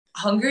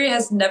Hungary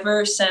has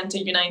never sent a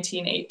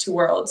U19 to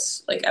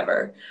Worlds, like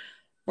ever.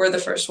 We're the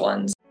first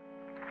ones.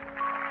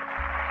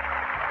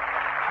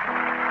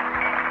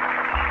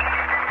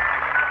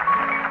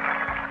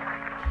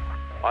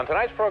 On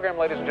tonight's program,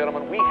 ladies and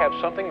gentlemen, we have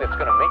something that's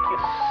going to make you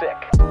sick.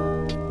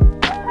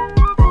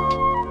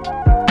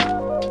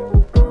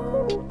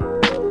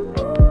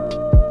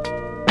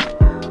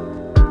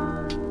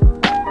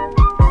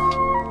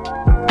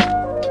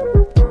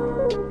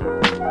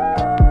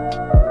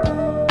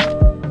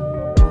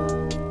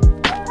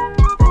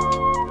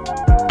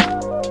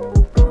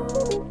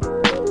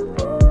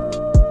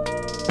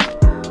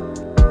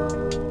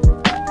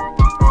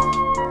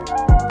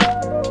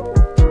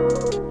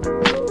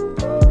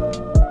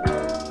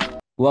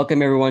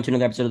 Welcome, everyone, to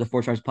another episode of the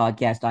Four Stars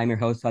Podcast. I'm your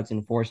host,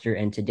 Hudson Forster,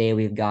 and today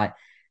we've got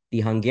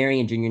the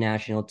Hungarian junior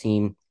national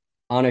team,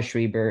 Anna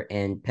Schreiber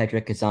and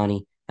Petra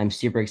Kazani. I'm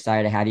super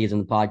excited to have you on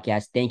the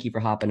podcast. Thank you for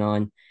hopping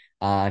on.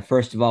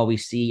 First of all,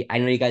 I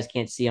know you guys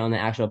can't see on the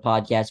actual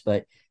podcast,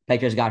 but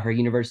Petra's got her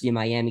University of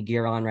Miami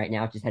gear on right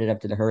now. She's headed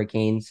up to the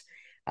Hurricanes,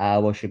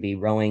 where she'll be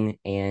rowing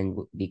and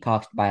be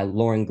coxed by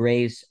Lauren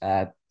Graves,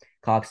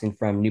 coxswain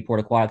from Newport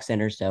Aquatic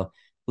Center. So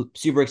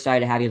super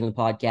excited to have you on the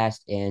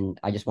podcast. And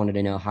I just wanted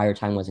to know how your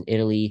time was in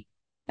Italy,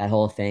 that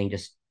whole thing.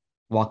 Just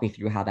walk me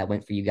through how that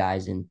went for you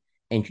guys and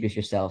introduce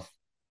yourself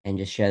and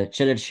just share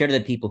to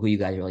the people who you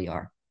guys really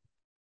are.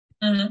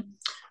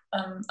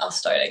 Mm-hmm. I'll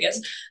start, I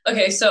guess.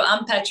 Okay, so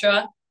I'm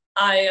Petra.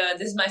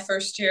 This is my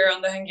first year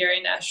on the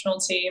Hungarian national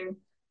team.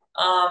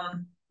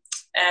 I'm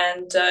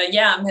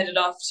headed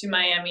off to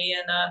Miami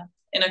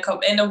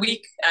in a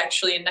week,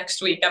 actually.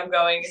 Next week I'm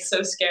going. It's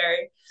so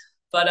scary.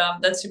 But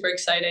that's super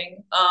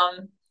exciting.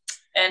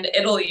 And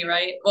Italy,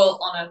 right? Well,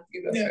 Anna,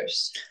 you go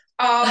first.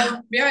 I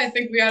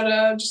think we had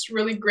a just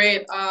really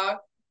great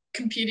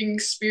competing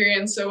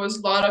experience. It was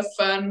a lot of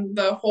fun.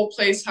 The whole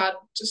place had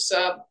just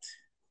a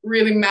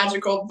really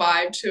magical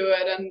vibe to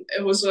it, and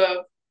it was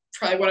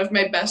probably one of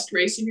my best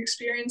racing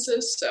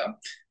experiences. So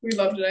we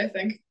loved it, I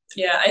think.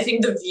 Yeah, I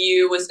think the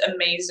view was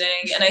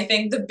amazing, and I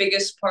think the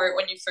biggest part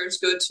when you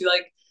first go to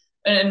like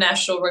a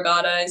national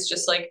regatta is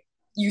just like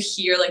you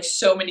hear like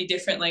so many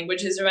different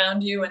languages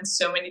around you and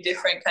so many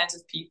different kinds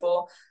of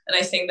people. And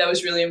I think that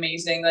was really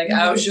amazing. Like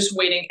I was just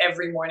waiting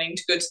every morning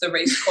to go to the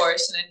race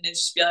course and then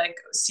just be like,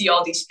 see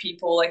all these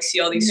people, like see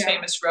all these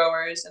famous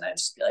rowers. And I'd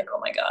just be like, oh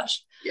my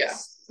gosh. Yeah,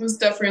 it was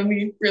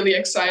definitely really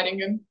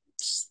exciting and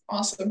just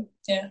awesome.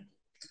 Yeah.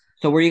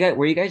 So were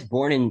you guys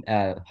born in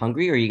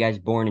Hungary, or are you guys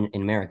born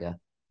in America?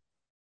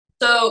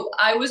 So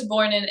I was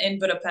born in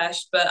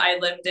Budapest, but I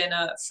lived in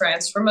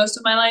France for most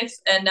of my life.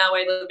 And now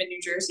I live in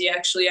New Jersey.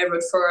 Actually, I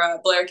rode for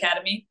Blair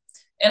Academy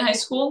in high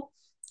school.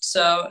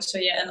 So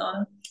yeah, and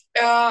Anna.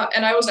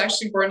 And I was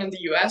actually born in the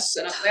U.S.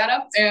 in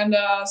Atlanta. And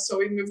so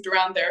we moved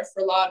around there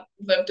for a lot.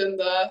 Lived in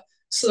the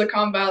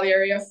Silicon Valley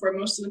area for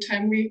most of the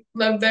time we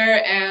lived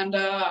there. And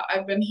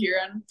I've been here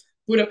in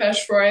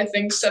Budapest for, I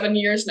think, 7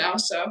 years now.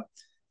 So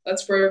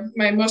that's where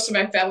most of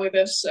my family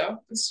lives.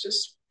 So it's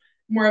just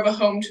more of a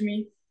home to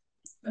me.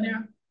 Yeah.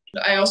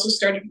 I also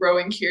started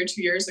rowing here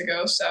 2 years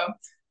ago, so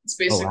it's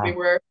basically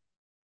where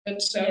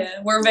yeah,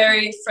 we're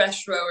very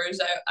fresh rowers.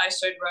 I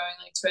started rowing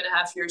like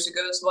 2.5 years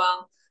ago as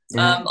well.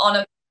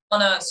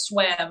 On a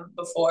swam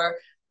before.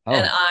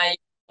 And I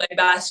play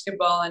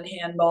basketball and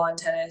handball and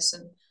tennis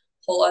and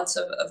whole lots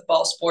of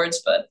ball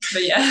sports, but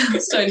yeah,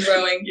 started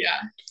rowing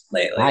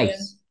lately.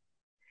 Nice.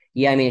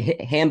 Yeah, I mean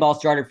handball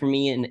started for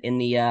me in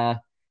the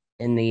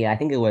I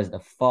think it was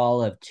the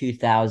fall of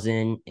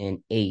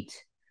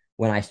 2008.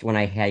 When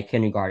I had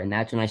kindergarten.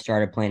 That's when I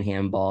started playing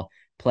handball,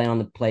 playing on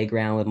the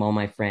playground with all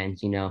my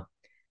friends. We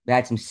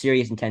had some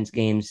serious, intense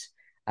games,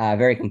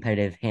 very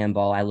competitive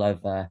handball. I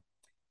love,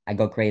 I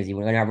go crazy.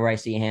 Whenever I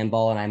see a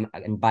handball and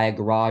I buy a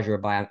garage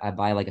or I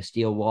buy like a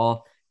steel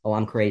wall, oh,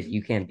 I'm crazy.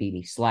 You can't beat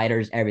me.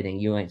 Sliders,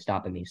 everything. You ain't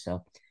stopping me.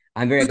 So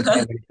I'm very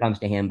competitive when it comes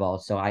to handball.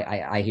 So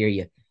I hear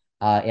you.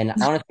 And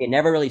honestly, I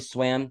never really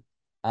swam.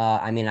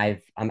 I mean,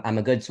 I'm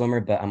a good swimmer,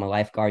 but I'm a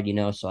lifeguard,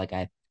 so like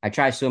I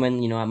try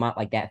swimming, I'm not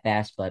like that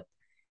fast, but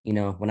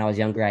when I was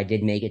younger, I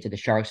did make it to the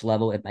sharks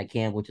level at my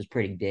camp, which was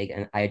pretty big,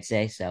 and I'd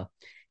say so.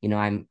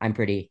 I'm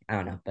pretty, I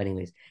don't know, but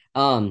anyways,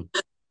 I'm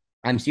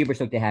super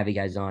stoked to have you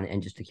guys on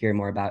and just to hear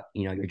more about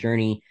your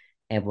journey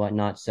and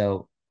whatnot.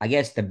 So I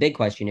guess the big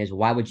question is,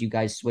 why would you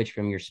guys switch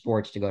from your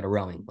sports to go to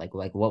rowing? Like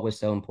what was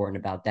so important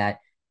about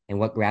that, and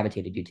what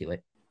gravitated you to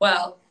it?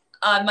 Well,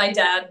 my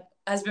dad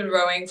has been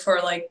rowing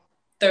for like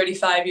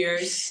 35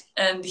 years,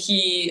 and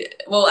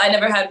I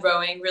never had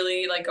rowing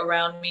really like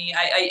around me.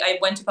 I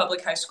went to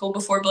public high school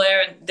before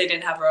Blair and they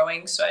didn't have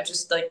rowing, so I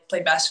just like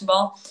played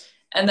basketball.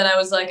 And then I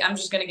was like, I'm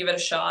just gonna give it a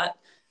shot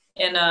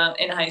in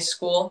high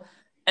school.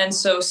 And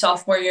so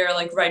sophomore year,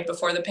 like right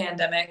before the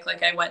pandemic,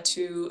 like I went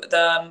to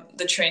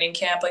the training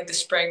camp, like the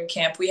spring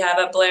camp we have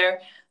at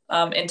Blair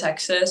in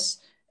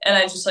Texas. And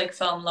I just like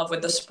fell in love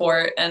with the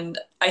sport. And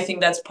I think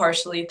that's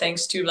partially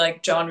thanks to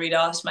like John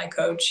Redos, my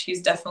coach.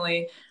 He's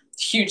definitely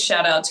huge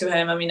shout out to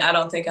him. I mean, I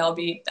don't think I'd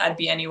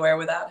be anywhere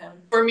without him.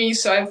 For me,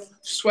 so I've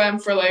swam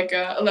for like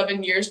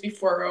 11 years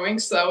before rowing,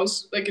 so that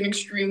was like an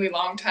extremely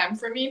long time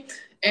for me.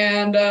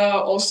 And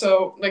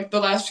also, like the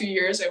last few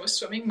years I was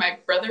swimming, my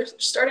brother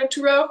started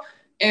to row,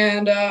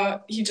 and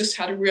he just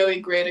had a really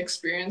great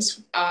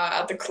experience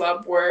at the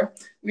club where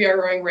we are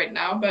rowing right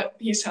now. But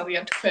he sadly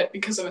had to quit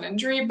because of an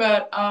injury.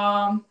 But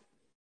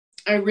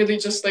I really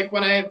just like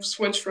when I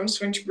switched from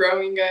swimming to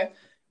rowing, I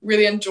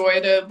really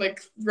enjoyed it.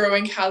 Like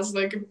rowing has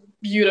like a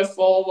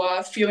beautiful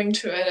feeling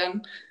to it,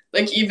 and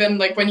like even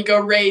like when you go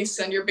race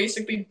and you're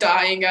basically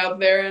dying out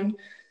there, and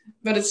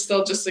but it's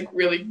still just like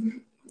really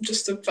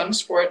just a fun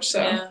sport.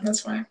 So Yeah,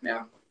 that's why,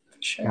 yeah,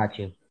 for sure. Got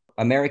you.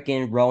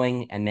 American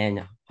rowing and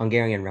then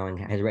Hungarian rowing.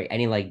 Has there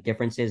any like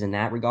differences in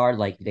that regard?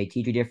 Like, do they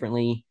teach you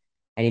differently?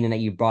 Anything that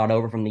you brought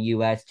over from the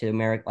U.S. to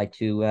America, like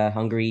to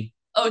Hungary?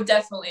 oh,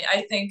 definitely.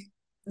 I think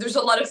there's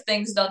a lot of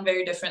things done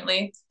very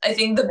differently. I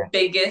think the Okay.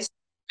 biggest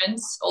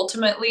difference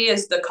ultimately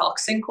is the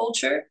coxing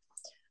culture.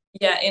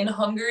 Yeah, in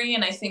Hungary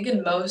and I think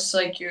in most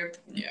like Europe,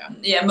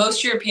 yeah,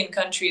 most European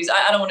countries.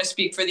 I don't want to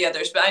speak for the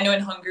others, but I know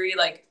in Hungary,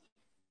 like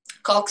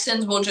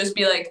coxswains will just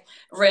be like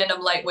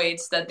random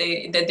lightweights that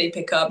they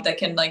pick up that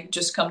can like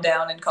just come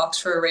down and cox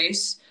for a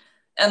race.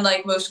 And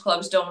like most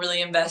clubs don't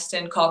really invest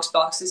in cox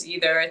boxes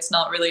either. It's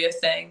not really a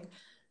thing.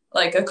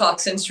 Like a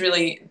coxswain's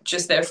really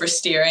just there for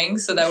steering.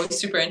 So that was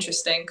super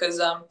interesting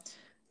because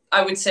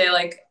I would say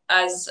like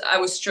as I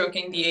was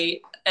stroking the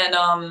eight and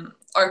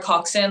our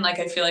coxswain, like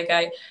I feel like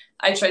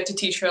I tried to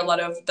teach her a lot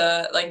of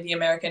the like the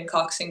American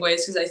coxing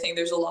ways because I think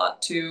there's a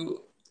lot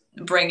to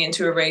bring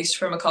into a race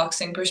from a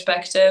coxing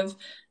perspective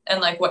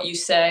and like what you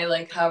say,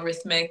 like how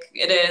rhythmic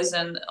it is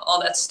and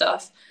all that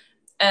stuff.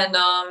 And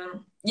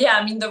yeah,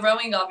 I mean the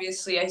rowing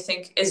obviously I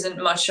think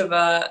isn't much of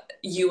a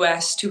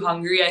US to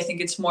Hungary. I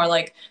think it's more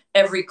like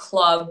every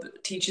club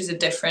teaches it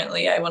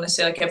differently. I want to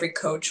say like every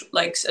coach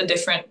likes a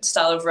different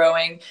style of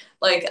rowing.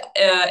 Like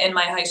in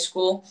my high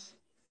school,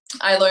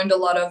 I learned a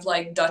lot of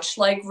like Dutch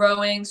like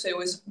rowing, so it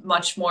was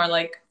much more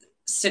like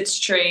sit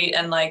straight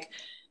and like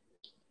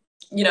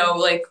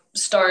like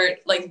start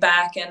like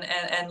back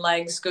and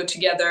legs go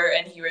together,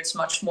 and here it's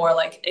much more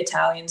like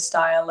Italian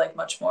style, like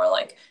much more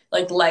like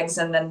legs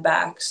and then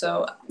back.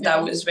 So that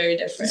Yeah, was very it's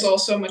different.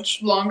 also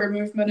much longer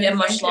movement, Yeah, I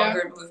much think. Yeah,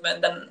 longer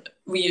movement than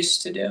we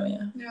used to do.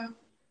 Yeah. yeah,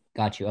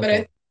 Got you. but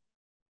Okay.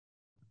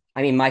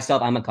 I mean,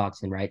 myself, I'm a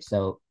coxswain, right?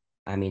 So,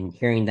 I mean,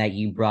 hearing that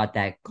you brought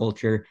that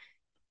culture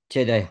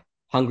to the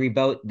Hungry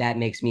boat, that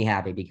makes me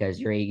happy because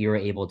you're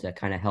able to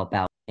kind of help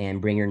out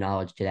and bring your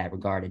knowledge to that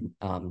regard.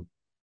 And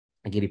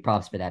I give you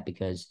props for that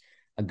because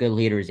a good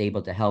leader is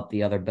able to help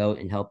the other boat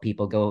and help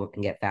people go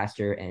and get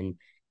faster. And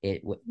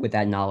with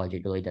that knowledge,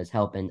 it really does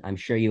help. And I'm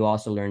sure you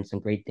also learned some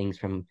great things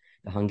from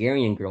the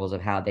Hungarian girls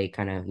of how they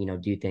kind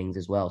of do things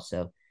as well.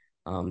 So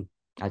um,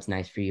 that's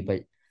nice for you.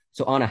 But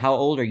so Anna, how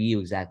old are you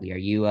exactly? Are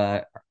you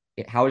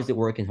how does it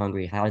work in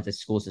Hungary? How does the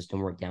school system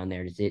work down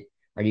there? Does it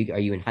are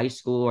you in high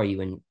school? Are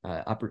you in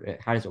upper?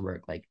 How does it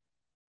work? Like,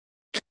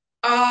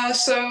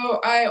 so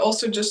I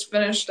also just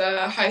finished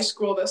high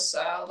school this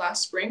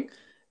last spring,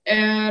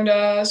 and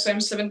so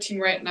I'm 17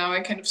 right now.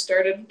 I kind of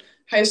started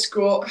high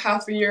school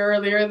half a year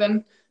earlier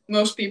than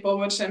most people,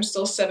 which I'm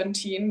still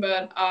 17,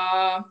 but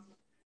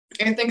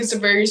I think it's a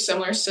very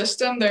similar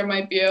system. There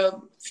might be a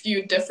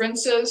few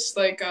differences,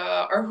 like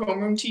our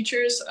homeroom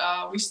teachers,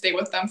 we stay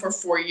with them for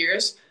 4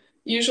 years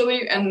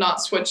usually and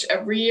not switch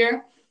every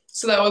year.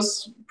 So that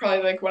was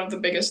probably like one of the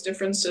biggest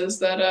differences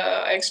that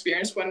I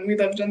experienced when we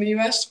lived in the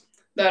US,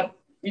 that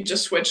we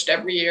just switched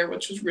every year,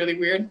 which was really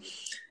weird.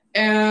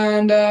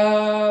 And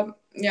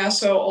yeah,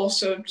 so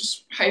also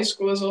just high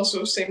school is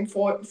also same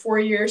 4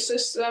 year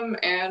system,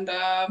 and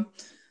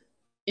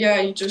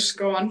yeah, you just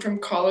go on from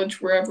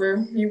college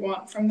wherever you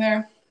want from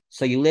there.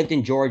 so you lived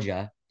in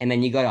Georgia and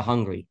then you go to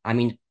Hungary. I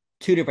mean,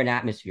 two different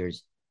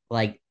atmospheres.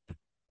 Like,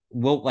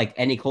 will like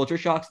any culture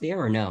shocks there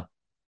or no?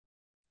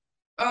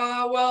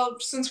 Well,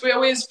 since we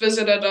always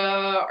visited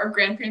our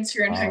grandparents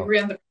here in Oh, Hungary,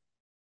 and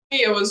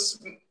it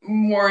was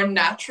more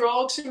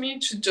natural to me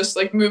to just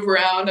like move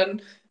around,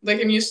 and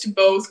like I'm used to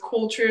both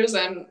cultures,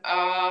 and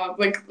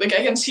like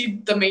I can see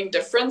the main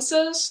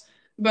differences,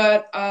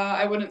 but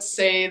I wouldn't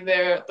say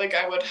there like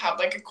I would have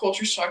like a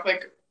culture shock,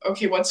 like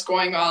okay, what's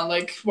going on,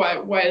 like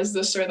why is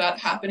this or that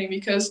happening,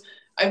 because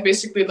I've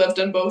basically lived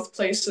in both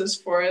places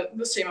for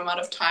the same amount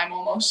of time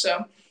almost,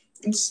 so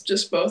it's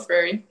just both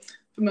very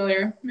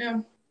familiar.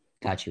 Yeah.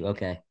 got you.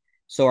 Okay.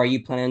 So are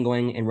you planning on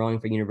going and rowing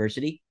for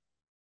university?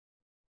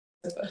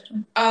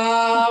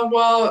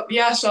 Well,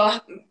 yeah, so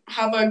I'll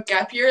have a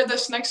gap year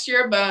this next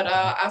year, but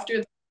after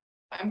that,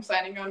 I'm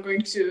planning on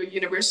going to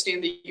university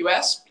in the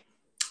US.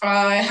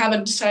 I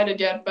haven't decided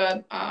yet,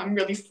 but I'm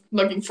really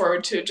looking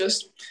forward to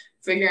just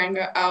figuring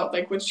out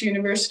like which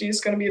university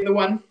is going to be the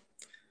one.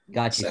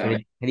 Got you. So So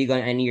have you gone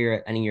any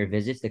of your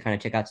visits to kind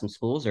of check out some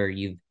schools, or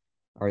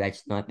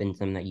that's not been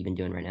something that you've been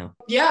doing right now?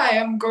 yeah, I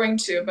am going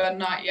to, but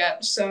not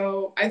yet.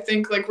 So I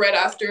think like right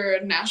after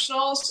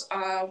nationals,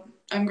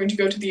 I'm going to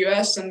go to the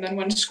US, and then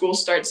when school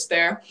starts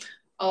there,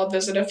 I'll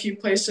visit a few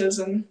places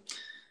and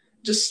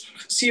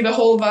just see the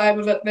whole vibe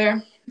of it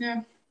there.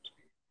 Yeah.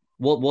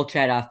 We'll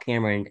chat off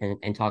camera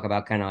and talk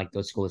about kind of like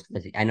those schools.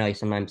 'Cause I know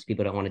sometimes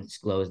people don't want to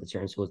disclose the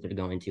certain schools they're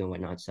going to and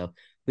whatnot. So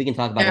we can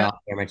talk about it Yeah. off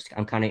camera.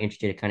 I'm kind of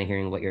interested in kind of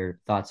hearing what your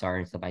thoughts are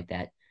and stuff like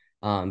that.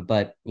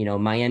 But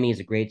Miami is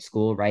a great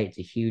school, right? It's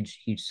a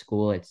huge, huge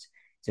school. It's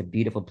a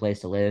beautiful place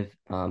to live.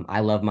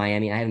 I love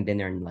Miami. I haven't been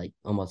there in like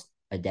almost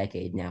a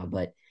decade now,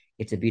 but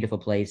it's a beautiful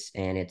place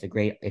and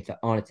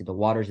honestly, the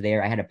water's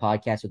there. I had a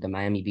podcast with the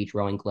Miami Beach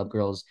Rowing Club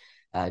girls.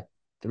 Uh,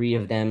 three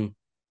of them,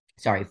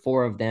 sorry,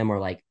 four of them are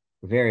like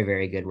very,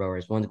 very good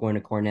rowers. One's going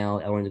to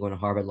Cornell, one's going to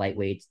Harvard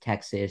Lightweights,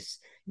 Texas,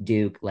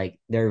 Duke. Like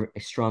they're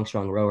strong,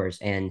 strong rowers.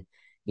 And,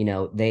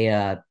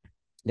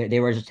 they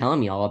were just telling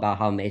me all about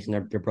how amazing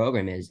their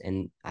program is.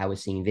 And I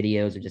was seeing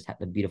videos of just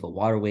the beautiful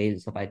waterways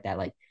and stuff like that.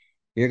 Like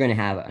you're going to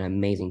have an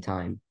amazing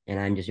time. And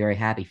I'm just very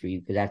happy for you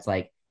because that's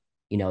like,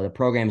 the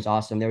program is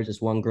awesome. There was this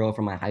one girl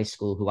from my high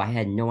school who I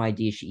had no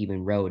idea she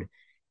even rowed.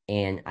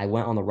 And I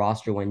went on the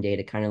roster one day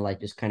to kind of like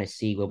just kind of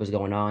see what was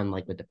going on,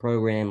 like with the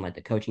program, like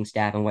the coaching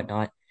staff and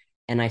whatnot.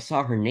 And I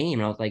saw her name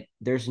and I was like,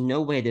 there's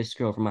no way this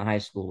girl from my high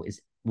school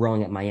is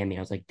rowing at Miami. I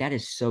was like, that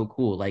is so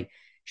cool. Like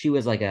she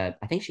was like I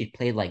think she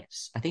played like,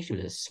 I think she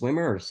was a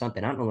swimmer or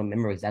something. I don't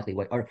remember exactly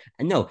what, or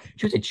no,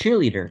 she was a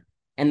cheerleader.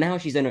 And now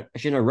she's in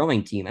a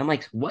rowing team. I'm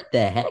like, what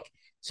the heck?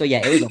 So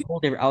yeah, it was a whole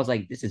different, I was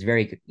like, this is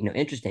very,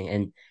 interesting.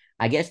 And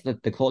I guess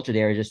the culture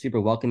there is just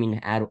super welcoming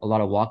to add a lot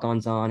of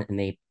walk-ons on, and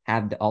they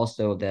have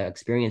also the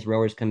experienced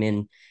rowers come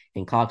in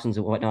and coxswains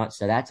and whatnot.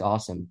 So that's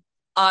awesome.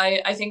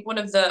 I think one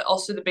of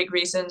the big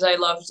reasons I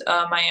loved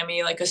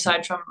Miami, like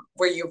aside from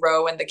where you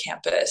row and the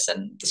campus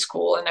and the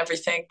school and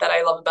everything that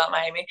I love about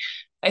Miami,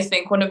 I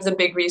think one of the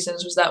big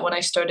reasons was that when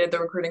I started the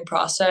recruiting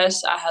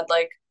process, I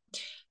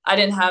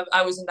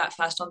wasn't that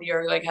fast on the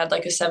erg, like had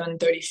like a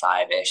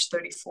 7:35-ish,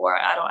 34.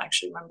 I don't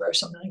actually remember, or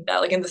something like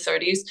that, like in the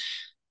 30s.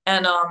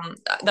 And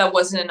that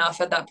wasn't enough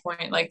at that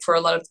point, like for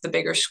a lot of the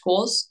bigger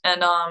schools.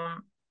 And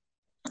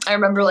I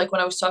remember like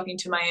when I was talking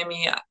to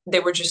Miami, they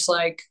were just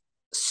like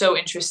so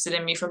interested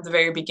in me from the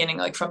very beginning,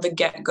 like from the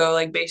get-go,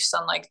 like based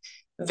on like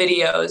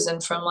videos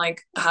and from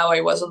like how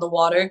I was on the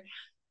water.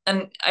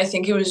 And I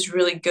think it was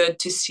really good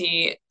to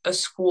see a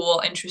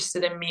school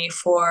interested in me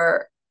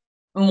for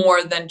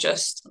more than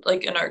just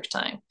like an arc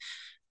time.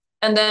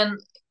 And then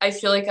I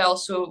feel like I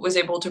also was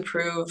able to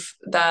prove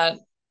that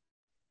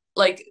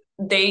like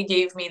they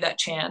gave me that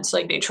chance,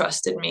 like they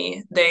trusted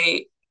me.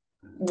 They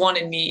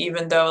wanted me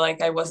even though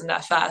like I wasn't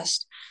that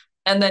fast.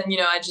 And then,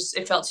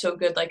 it felt so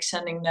good like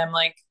sending them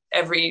like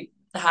every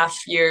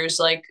half years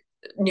like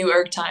new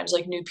erg times,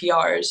 like new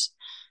PRs.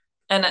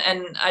 And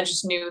I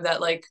just knew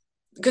that like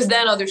because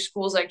then other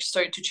schools like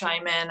started to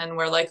chime in and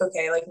we're like,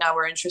 okay, like now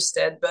we're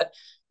interested. But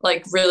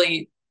like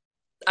really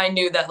I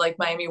knew that like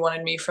Miami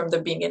wanted me from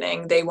the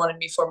beginning. They wanted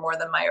me for more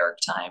than my erg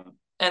time.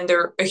 And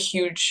they're a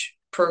huge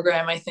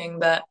program, I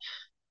think, that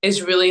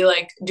is really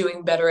like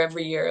doing better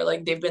every year.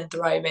 Like they've been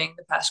thriving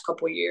the past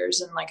couple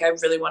years, and like I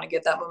really want to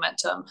get that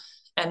momentum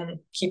and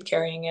keep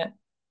carrying it.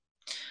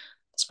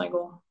 That's my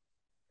goal.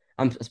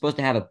 I'm supposed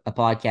to have a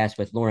podcast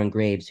with Lauren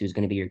Graves, who's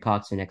going to be your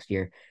coxswain next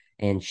year,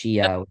 and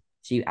Yep.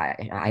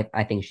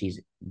 I think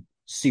she's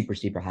super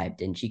super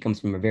hyped, and she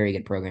comes from a very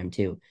good program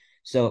too.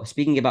 So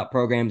speaking about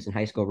programs in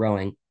high school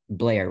rowing,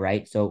 Blair,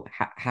 right? So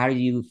how do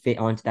you fit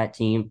onto that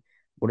team?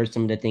 What are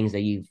some of the things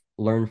that you've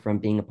learned from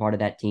being a part of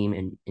that team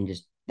and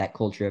just that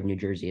culture of New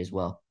Jersey as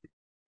well?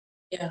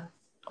 Yeah.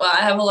 Well, I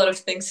have a lot of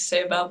things to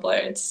say about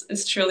Blair.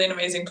 It's truly an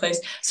amazing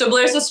place. So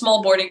Blair's a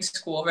small boarding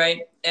school,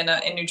 right? In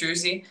New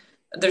Jersey.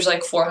 There's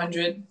like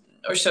 400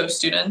 or so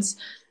students.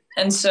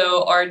 And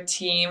so our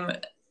team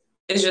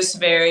is just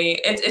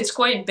it's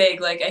quite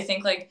big. Like I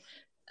think like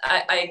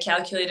I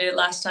calculated it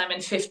last time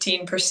and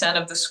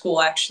 15% of the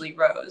school actually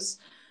rose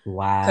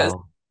because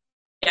Wow.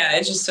 yeah,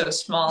 it's just so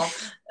small.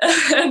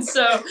 And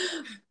so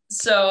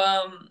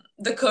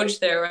the coach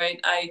there, right?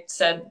 I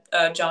said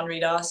John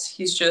Redos,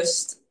 he's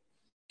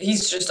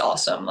just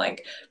awesome.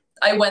 Like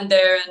I went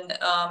there and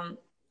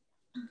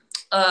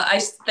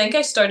I think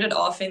I started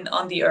off in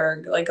on the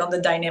erg, like on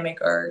the dynamic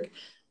erg,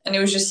 and it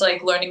was just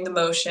like learning the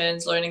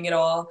motions, learning it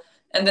all,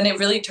 and then it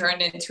really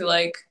turned into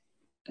like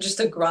just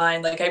a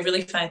grind. Like I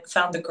really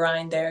found the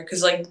grind there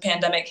because like the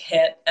pandemic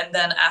hit, and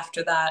then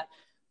after that,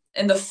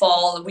 in the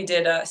fall we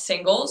did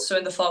singles. So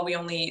in the fall we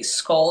only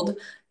sculled,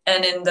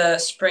 and in the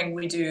spring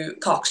we do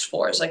cox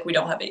fours. Like we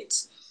don't have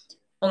eights,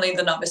 only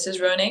the novices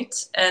row in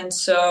eights, and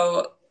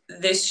so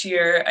this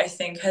year I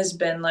think has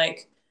been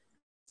like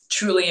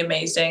truly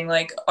amazing.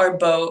 Like our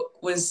boat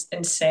was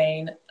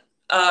insane.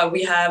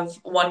 We have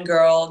one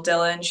girl,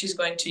 Dylan. She's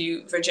going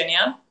to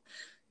Virginia,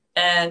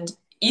 and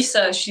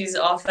Issa, she's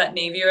off at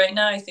Navy right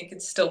now. I think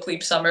it's still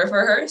plebe summer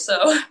for her, so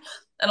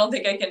I don't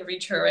think I can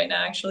reach her right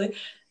now, actually.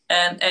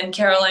 And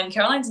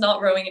Caroline's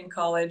not rowing in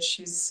college.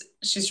 She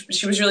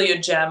was really a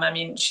gem. I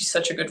mean, she's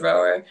such a good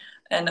rower,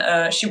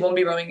 and she won't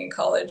be rowing in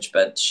college,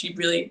 but she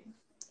really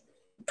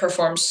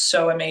performs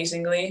so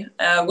amazingly.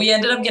 We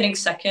ended up getting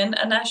second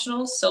at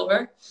nationals,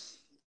 silver,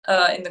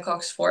 in the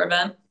Cox Four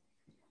event.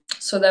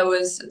 So that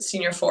was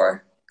senior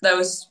four. That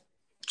was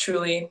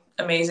truly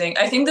amazing.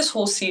 I think this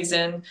whole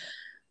season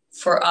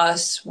for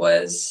us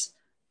was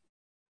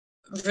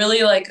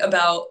really like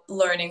about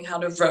learning how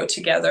to row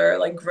together,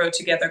 like grow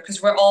together,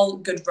 because we're all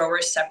good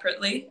rowers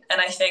separately.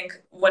 And I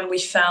think when we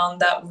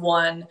found that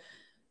one,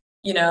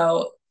 you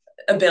know,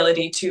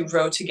 ability to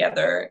row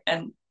together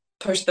and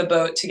push the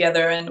boat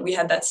together, and we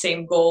had that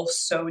same goal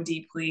so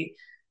deeply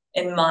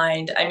in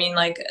mind. I mean,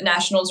 like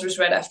nationals was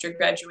right after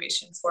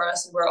graduation for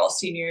us, and we're all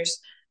seniors.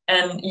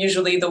 And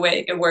usually, the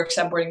way it works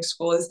at boarding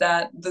school is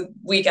that the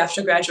week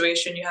after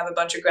graduation, you have a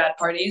bunch of grad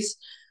parties,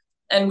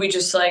 and we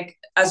just like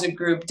as a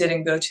group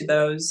didn't go to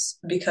those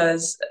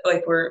because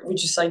like we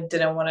just like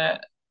didn't want to,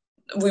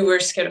 we were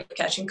scared of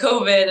catching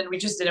COVID, and we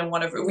just didn't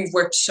want to. We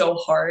worked so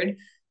hard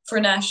for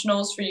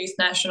nationals, for youth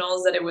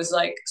nationals, that it was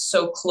like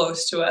so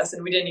close to us,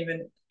 and we didn't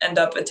even end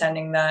up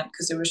attending that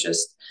because it was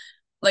just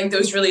like there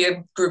was really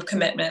a group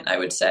commitment, I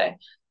would say,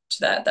 to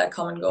that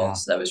common goal. Wow.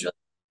 So that was really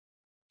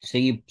So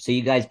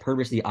you guys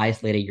purposely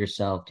isolated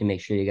yourself to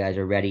make sure you guys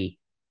are ready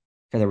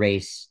for the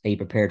race that you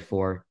prepared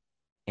for,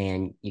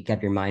 and you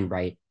kept your mind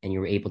right, and you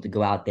were able to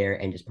go out there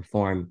and just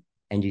perform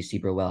and do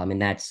super well. I mean,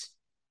 that's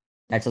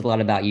a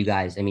lot about you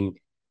guys. I mean,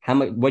 how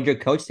much? What did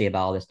your coach say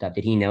about all this stuff?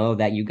 Did he know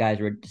that you guys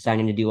were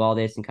deciding to do all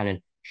this and kind of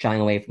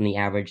shying away from the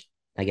average,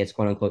 I guess,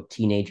 quote unquote,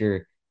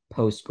 teenager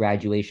post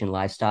graduation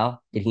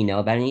lifestyle? Did he know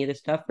about any of this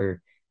stuff,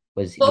 or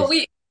well. was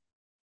We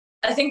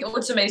I think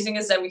what's amazing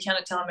is that we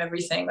cannot tell him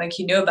everything. Like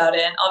he knew about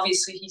it, and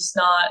obviously he's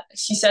not.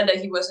 He said that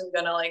he wasn't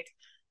gonna like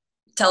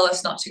tell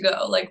us not to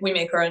go. Like we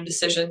make our own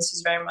decisions.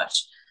 He's very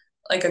much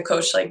like a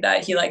coach like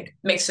that. He like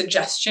makes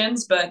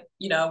suggestions, but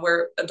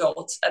we're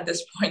adults at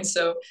this point,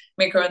 so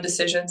make our own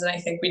decisions. And I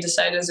think we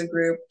decided as a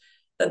group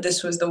that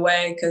this was the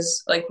way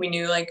because like we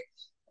knew like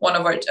one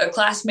of our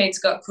classmates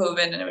got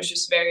COVID, and it was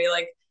just very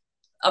like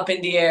up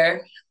in the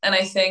air. And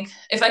I think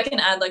if I can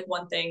add like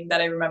one thing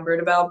that I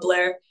remembered about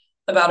Blair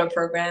about our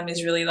program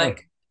is really sure.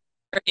 like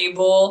we're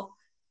able,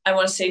 I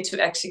want to say, to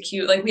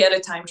execute. Like we had a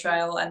time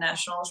trial at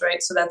nationals,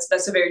 right? So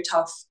that's a very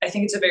tough. I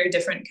think it's a very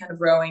different kind of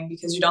rowing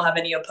because you don't have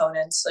any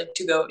opponents like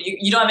to go.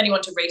 You don't have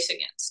anyone to race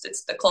against.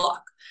 It's the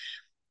clock,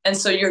 and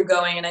so you're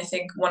going. And I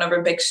think one of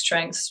our big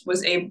strengths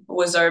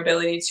was our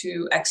ability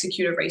to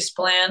execute a race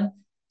plan.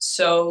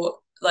 So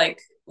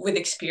like with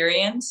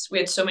experience, we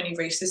had so many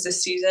races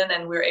this season,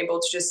 and we were able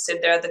to just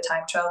sit there at the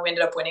time trial. We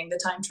ended up winning the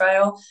time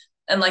trial,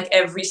 and like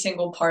every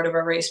single part of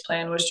our race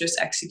plan was just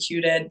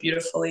executed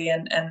beautifully,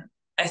 and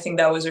I think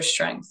that was our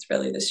strength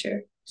really this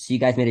year. So you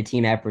guys made a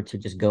team effort to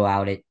just go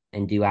out it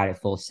and do out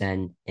at full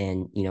send,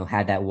 and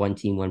had that one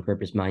team, one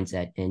purpose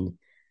mindset. And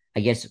I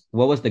guess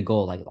what was the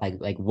goal?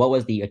 Like what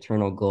was the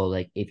eternal goal?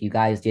 Like if you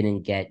guys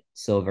didn't get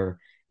silver,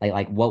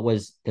 like what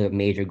was the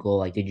major goal?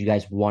 Like did you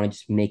guys want to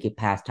just make it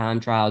past time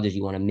trial? Did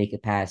you want to make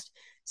it past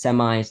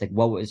semis? Like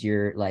what was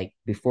your like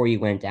before you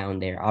went down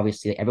there?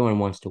 Obviously everyone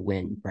wants to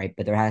win, right?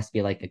 But there has to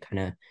be like a kind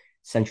of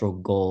central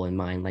goal in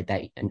mind, like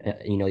that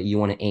you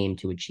want to aim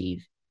to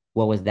achieve.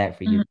 What was that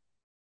for you? Mhm.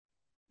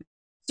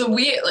 So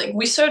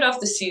we started off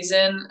the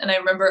season, and I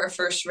remember our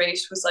first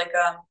race was like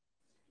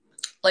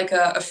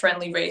a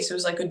friendly race. It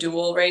was like a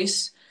dual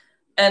race,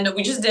 and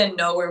we just didn't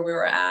know where we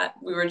were at.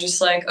 We were just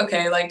like,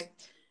 okay, like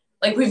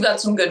we've got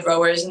some good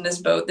rowers in this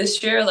boat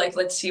this year. Like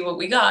let's see what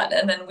we got.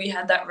 And then we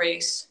had that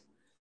race,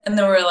 and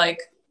then we're like,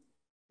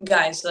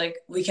 guys, like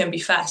we can be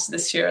fast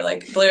this year.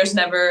 Like Blair's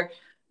never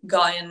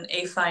gotten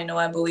a final,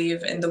 I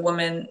believe, in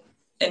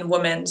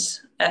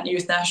women's at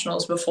youth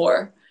nationals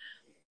before.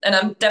 And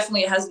I'm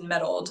definitely hasn't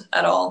medaled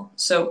at all.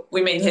 So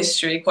we made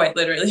history quite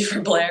literally for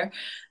Blair.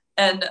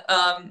 And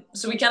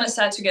so we kind of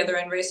sat together,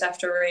 and race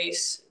after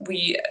race,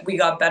 we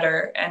got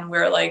better. And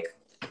we're like,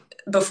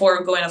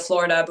 before going to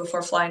Florida,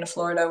 before flying to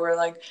Florida, we're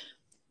like,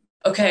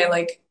 okay,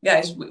 like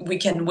guys, we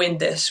can win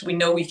this. We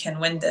know we can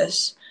win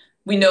this.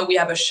 We know we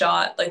have a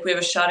shot. Like we have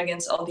a shot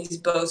against all these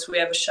boats. We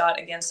have a shot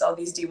against all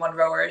these D1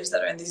 rowers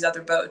that are in these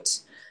other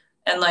boats.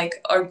 And like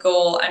our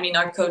goal, I mean,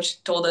 our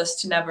coach told us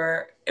to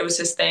never, it was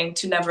his thing,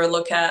 to never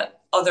look at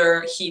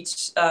other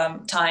heats,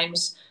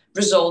 times,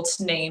 results,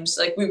 names.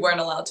 Like we weren't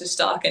allowed to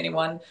stalk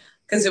anyone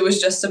because it was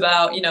just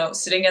about,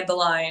 sitting at the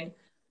line,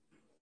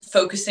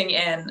 focusing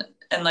in,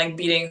 and like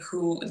beating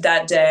who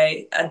that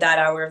day, at that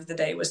hour of the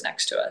day, was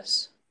next to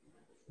us.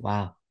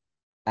 Wow.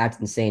 That's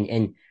insane.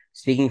 And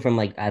speaking from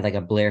like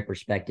a Blair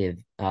perspective,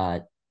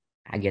 I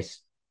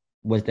guess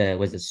was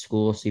the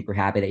school super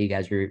happy that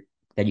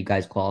you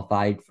guys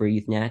qualified for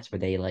youth nats? Were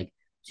they like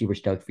super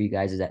stoked for you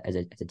guys as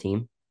a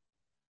team?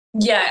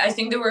 Yeah, I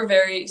think they were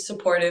very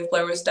supportive.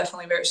 Blair was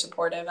definitely very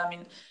supportive. I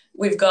mean,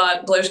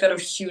 Blair's got a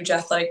huge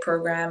athletic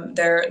program.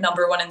 They're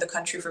number one in the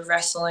country for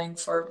wrestling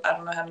for I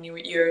don't know how many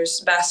years.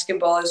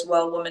 Basketball as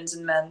well, women's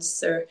and men's.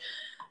 They're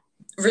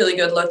really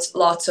good.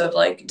 Lots of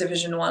like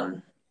Division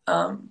 1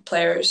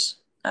 players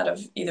out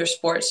of either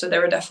sport. So they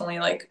were definitely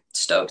like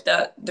stoked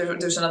that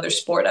there's another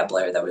sport at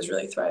Blair that was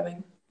really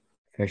thriving.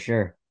 For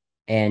sure.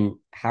 And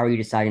how are you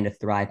deciding to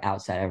thrive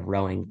outside of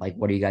rowing? Like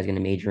what are you guys going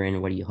to major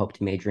in? What do you hope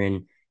to major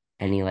in?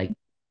 Any like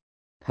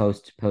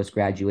post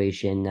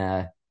graduation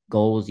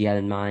goals you have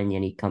in mind?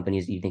 Any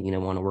companies that you think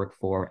want to work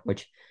for?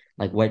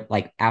 like what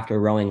like after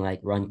rowing, like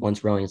run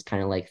once rowing is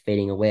kind of like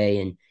fading away,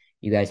 and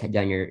you guys had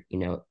done your,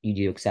 you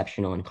do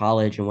exceptional in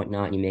college and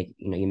whatnot, and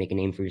you make a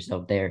name for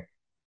yourself there.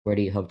 Where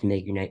do you hope to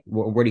make your name?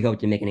 Where do you hope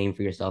to make a name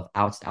for yourself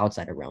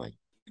outside of rowing?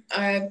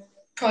 I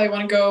probably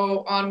want to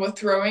go on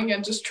with rowing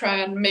and just try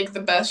and make the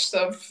best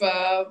of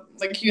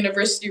like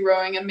university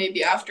rowing and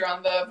maybe after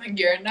on the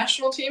Hungarian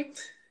national team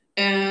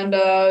and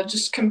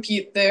just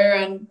compete there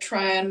and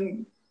try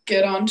and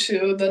get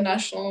onto the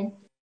national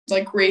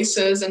like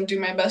races and do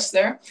my best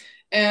there.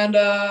 And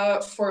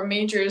for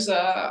majors,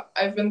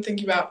 I've been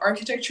thinking about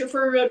architecture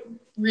for a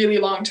really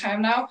long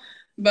time now.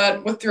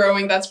 But with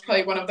rowing, that's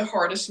probably one of the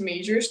hardest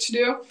majors to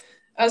do.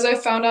 As I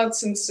found out,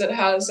 since it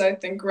has, I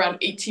think, around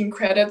 18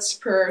 credits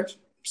per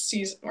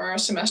season or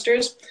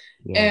semesters.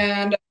 Yeah.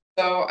 And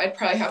so I'd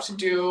probably have to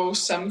do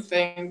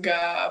something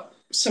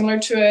similar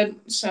to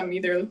it, some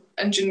either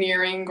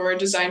engineering or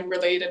design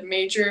related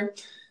major.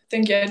 I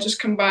think, yeah, just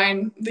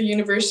combine the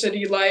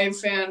university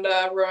life and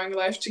rowing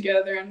life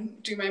together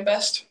and do my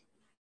best.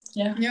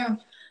 Yeah, Yeah.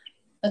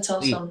 that's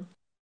Sweet. awesome.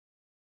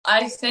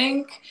 I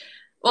think,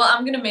 well,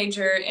 I'm gonna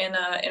major in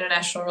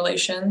international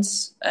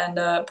relations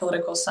and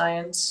political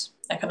science,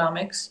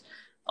 economics,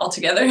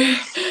 altogether.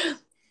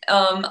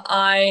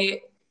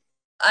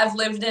 I've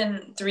lived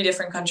in three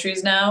different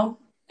countries now,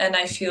 and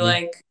I feel Mhm.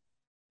 like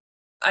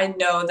I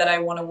know that I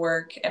want to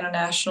work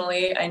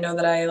internationally. I know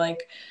that I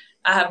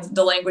have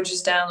the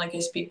languages down. Like I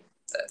speak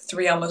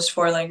three, almost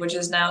four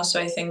languages now. So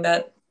I think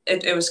that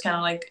it was kind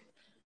of like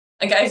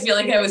I feel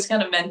like I was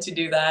kind of meant to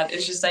do that.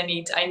 It's just I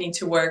need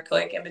to work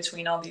like in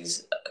between all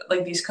these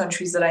like these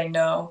countries that I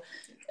know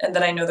and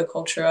that I know the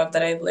culture of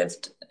that I've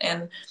lived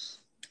in.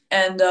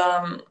 And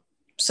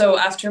so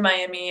after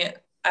Miami,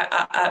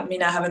 I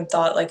mean, I haven't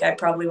thought like I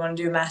probably want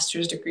to do a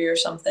master's degree or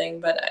something,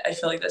 but I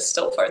feel like that's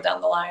still far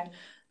down the line.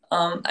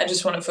 I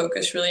just want to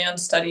focus really on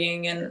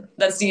studying, and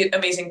that's the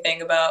amazing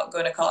thing about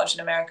going to college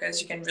in America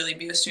is you can really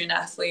be a student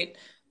athlete.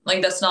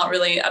 Like that's not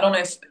really, I don't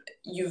know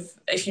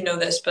if you know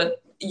this,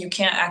 but you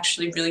can't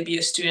actually really be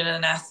a student and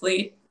an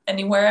athlete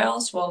anywhere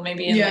else. Well,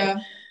 maybe in like Yeah.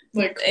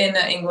 Like, in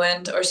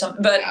England or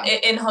something, but yeah.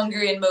 in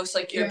Hungary and most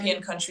like Yeah.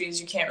 European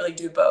countries, you can't really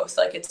do both.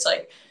 Like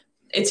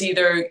it's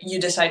either you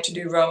decide to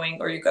do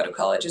rowing or you go to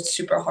college. It's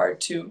super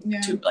hard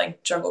Yeah. to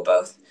like juggle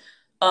both.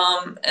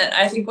 And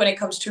I think when it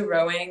comes to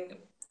rowing,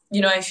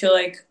 I feel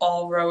like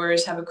all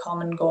rowers have a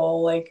common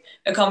goal, like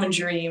a common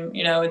dream.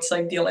 It's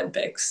like the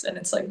Olympics, and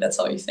it's like that's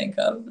all you think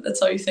of.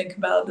 That's all you think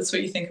about. That's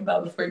what you think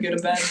about before you go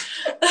to bed.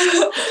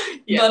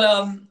 Yeah.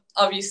 But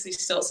obviously,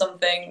 still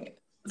something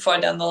far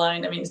down the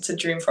line. I mean, it's a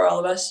dream for all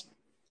of us.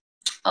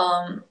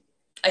 Um,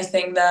 I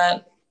think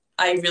that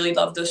I really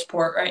love the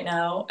sport right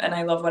now, and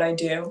I love what I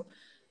do.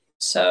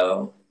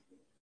 So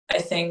I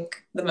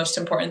think the most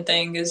important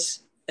thing is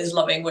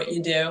loving what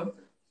you do.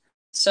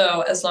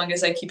 So as long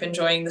as I keep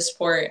enjoying the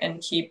sport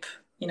and keep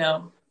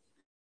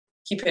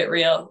it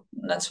real,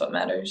 that's what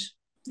matters.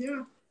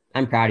 Yeah.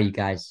 I'm proud of you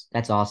guys.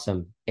 That's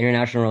awesome.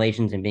 International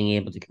relations and being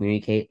able to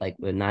communicate like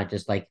with not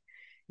just like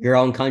your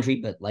own country,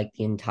 but like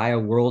the entire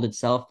world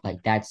itself. Like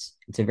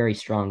it's a very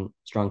strong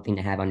thing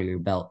to have under your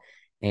belt.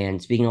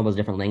 And speaking all those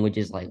different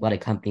languages, like a lot of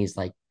companies,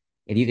 like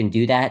if you can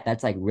do that,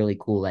 that's like really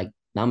cool. Like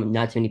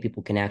not too many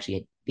people can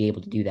actually be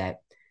able to do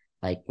that.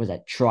 Like, was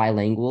that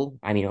trilingual?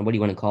 I mean, what do you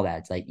want to call that?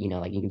 It's like,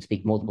 like you can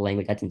speak multiple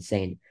language. That's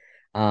insane.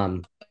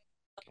 Um,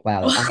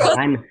 Wow,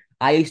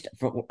 I used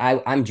to,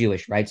 I'm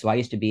Jewish, right? So I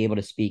used to be able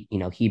to speak,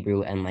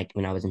 Hebrew, and like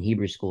when I was in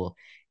Hebrew school,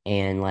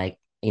 and like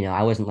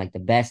I wasn't like the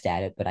best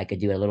at it, but I could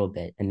do it a little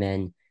bit. And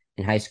then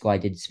in high school, I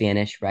did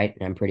Spanish, right?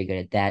 And I'm pretty good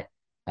at that.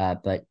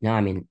 But no,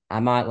 I mean,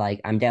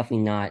 I'm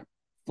definitely not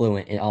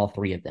fluent in all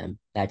three of them.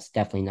 That's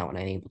definitely not what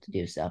I'm able to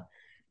do. So,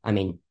 I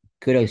mean,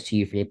 kudos to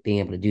you for being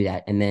able to do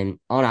that. And then,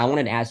 Anna, I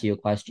wanted to ask you a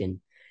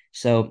question.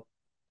 So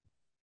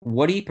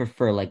what do you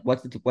prefer? Like,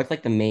 what's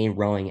like the main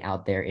rowing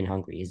out there in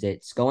Hungary? Is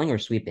it sculling or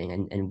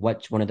sweeping? And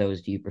which one of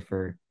those do you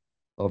prefer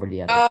over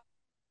the other? Uh,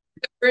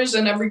 there's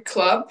in every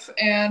club,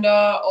 and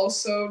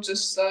also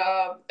just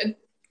it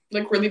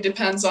like really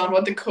depends on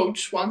what the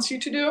coach wants you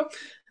to do,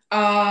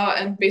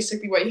 and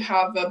basically what you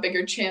have a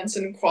bigger chance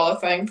in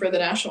qualifying for the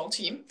national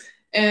team.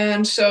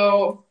 And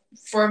so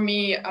for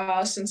me,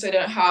 since I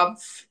didn't have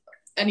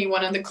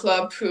anyone in the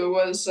club who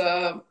was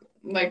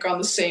like on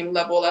the same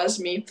level as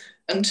me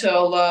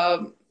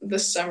until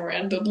this summer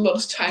and a little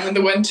time in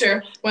the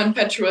winter when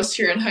Petra was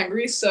here in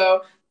Hungary,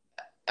 so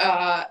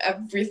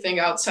everything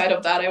outside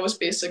of that, I was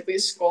basically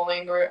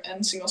schooling or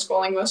and single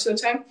schooling most of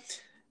the time.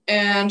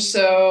 And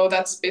so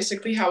that's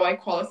basically how I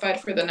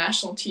qualified for the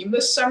national team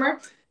this summer.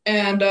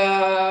 And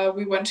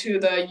we went to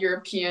the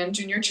European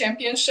Junior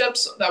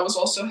Championships that was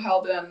also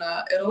held in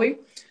Italy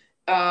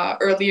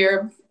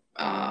earlier.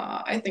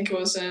 I think it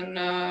was in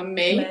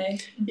May. May.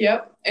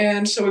 Yep.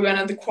 And so we went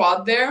on the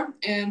quad there,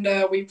 and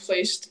we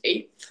placed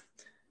eighth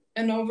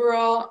in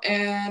overall.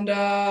 And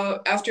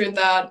after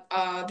that,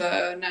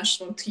 the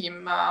national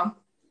team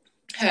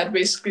had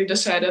basically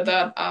decided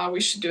that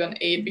we should do an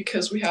aid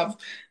because we have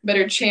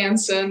better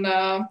chance in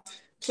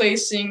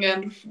placing,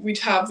 and we'd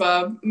have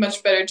a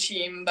much better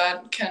team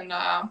that can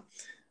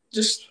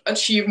just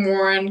achieve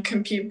more and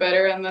compete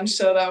better. And then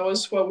so that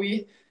was what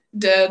we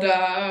did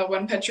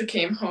when Petra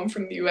came home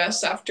from the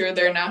US after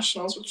their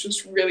nationals, which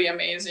was really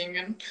amazing.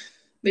 And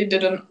they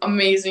did an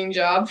amazing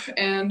job.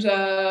 And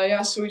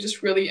yeah, so we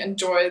just really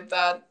enjoyed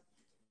that,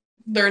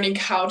 learning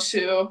how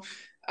to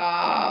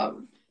uh,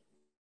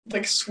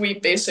 like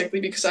sweep basically,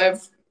 because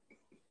I've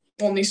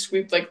only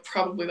swept like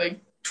probably like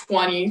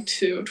 20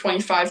 to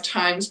 25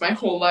 times my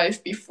whole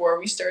life before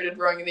we started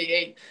rowing the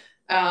eight.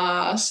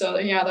 So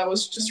yeah, that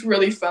was just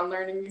really fun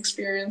learning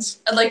experience.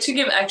 I'd like to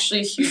give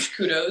actually huge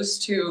kudos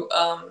to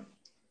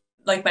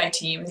like my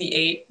team, the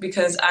eight,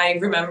 because I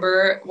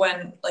remember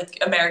when like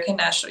American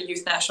National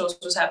Youth Nationals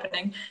was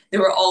happening, they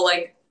were all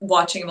like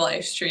watching the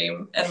live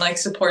stream and like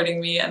supporting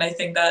me. And I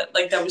think that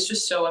like that was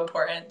just so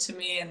important to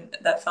me, and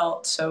that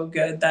felt so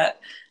good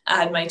that I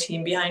had my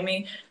team behind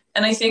me.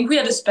 And I think we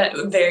had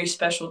a very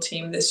special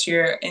team this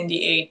year in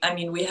the eight. I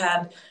mean, we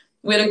had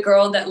a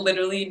girl that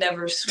literally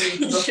never sweep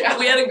before. Yeah.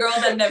 We had a girl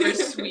that never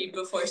sweep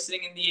before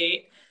sitting in the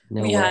eight.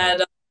 No We way.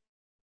 had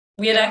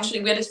Yeah.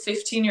 we had a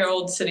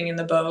 15-year-old sitting in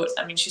the boat.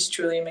 I mean, she's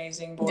truly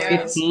amazing, Yeah.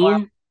 boys. Wow.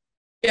 15?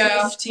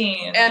 Yeah.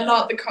 15. And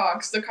not the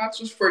Cox. The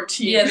Cox was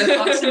 14. Yeah, the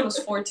coxswain was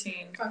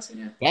 14.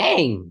 Coxswain, yeah.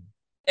 Dang.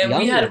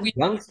 And we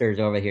Youngsters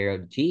over here.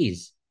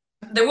 Jeez.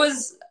 there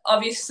was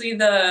obviously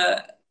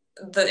the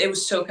it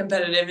was so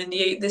competitive in the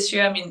eight this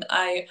year. I mean,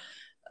 I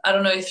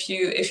don't know if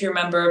you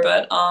remember,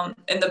 but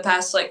in the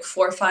past like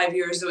 4 or 5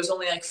 years there was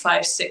only like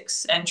 5,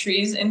 6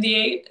 entries in the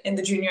eight, in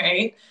the junior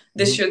eight.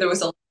 This Mhm. year there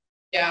was a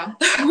Yeah.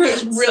 It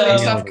was I really so know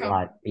it tough. was a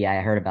lot. Yeah,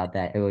 I heard about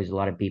that. It was a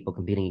lot of people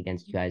competing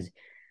against you guys.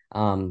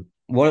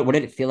 What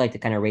did it feel like to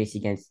kind of race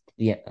against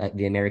the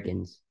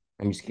Americans?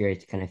 I'm just curious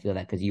to kind of feel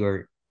that because you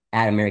were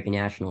at American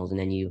Nationals and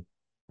then you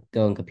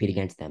go and compete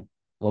against them.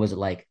 What was it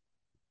like?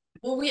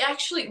 well, we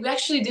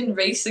actually didn't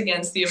race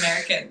against the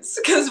Americans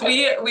because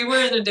we were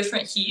in a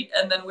different heat,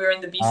 and then we were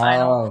in the B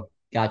final. Oh,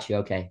 got you.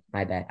 Okay,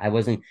 my bad. I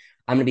wasn't.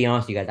 I'm gonna be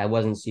honest with you guys. I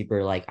wasn't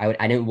super like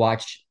I didn't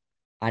watch.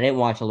 I didn't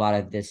watch a lot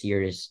of this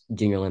year's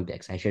Junior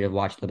Olympics. I should have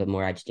watched a little bit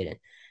more. I just didn't.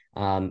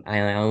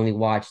 I only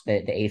watched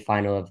the eighth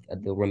final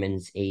of the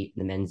women's eight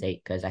and the men's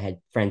eight because I had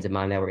friends of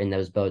mine that were in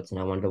those boats and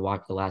I wanted to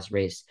watch the last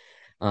race.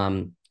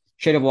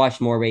 Should have watched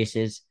more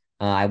races.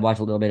 I watched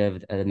a little bit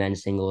of the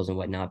men's singles and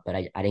whatnot, but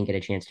I didn't get a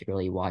chance to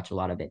really watch a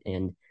lot of it.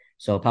 And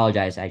so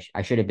apologize.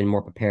 I should have been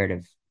more prepared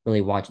of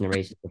really watching the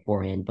races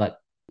beforehand. But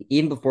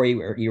even before you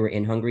were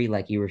in Hungary,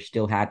 like you were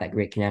still had that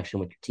great connection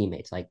with your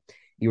teammates. Like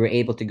you were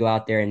able to go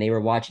out there and they were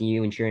watching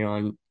you and cheering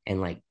on,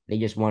 and like they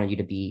just wanted you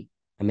to be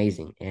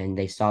amazing. And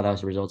they saw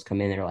those results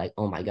come in. They're like,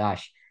 oh my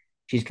gosh,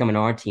 she's coming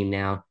on our team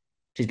now.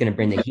 She's gonna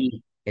bring the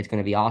heat. It's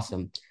gonna be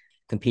awesome.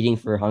 Competing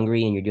for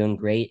Hungary, and you're doing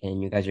great,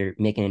 and you guys are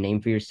making a name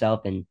for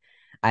yourself. And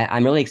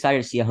I'm really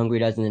excited to see how Hungary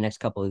does in the next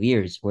couple of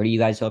years. Where do you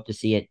guys hope to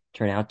see it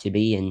turn out to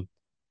be?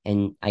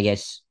 And I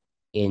guess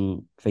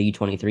in for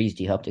U23s,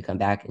 do you hope to come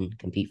back and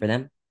compete for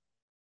them?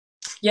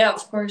 Yeah,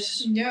 of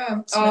course.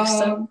 Yeah. It's next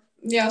step.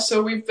 Yeah,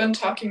 so we've been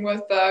talking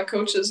with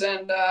coaches,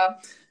 and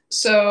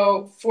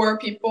so 4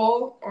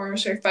 people, or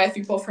sorry, 5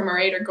 people from our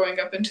eight are going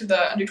up into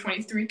the under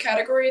 23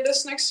 category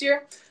this next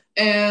year.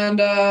 And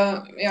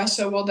yeah,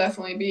 so we'll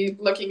definitely be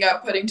looking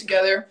at putting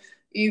together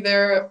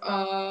either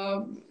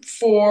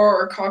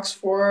four or Cox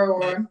four,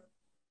 or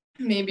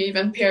maybe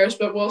even pairs,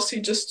 but we'll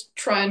see, just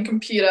try and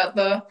compete at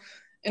the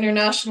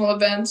international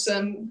events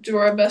and do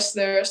our best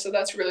there. So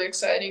that's really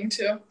exciting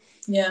to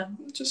Yeah.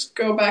 just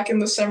go back in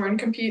the summer and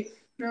compete.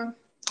 Yeah.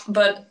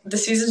 But the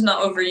season's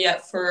not over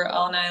yet for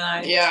Alana and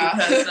I. Yeah.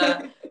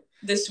 Because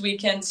this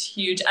weekend's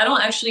huge. I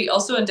don't actually,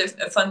 also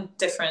a fun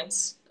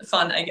difference,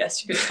 fun, I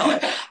guess you could call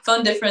it,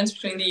 fun difference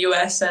between the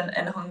US and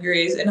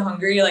Hungary is in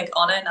Hungary, like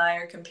Anna and I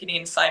are competing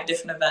in 5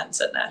 different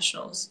events at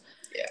nationals.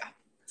 Yeah.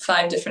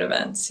 5 different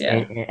events,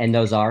 yeah. And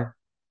those are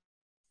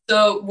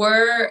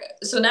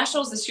So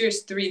nationals this year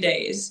is 3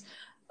 days.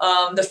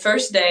 The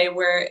first day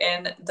we're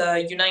in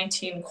the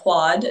U19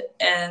 quad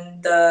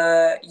and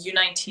the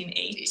U19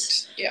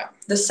 eight. Yeah.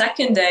 The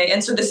second day,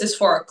 and so this is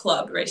for our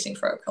club, racing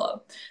for our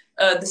club.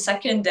 The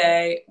second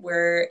day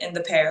we're in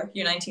the pair,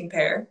 U19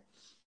 pair.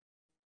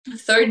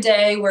 Third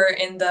day we're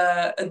in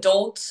the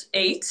adult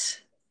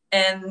eight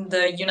and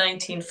the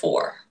U19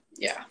 four.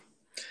 Yeah.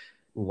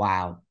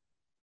 wow.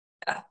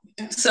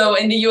 So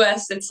in the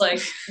US, it's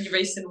like you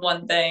race in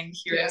one thing.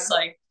 Here Yeah. it's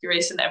like you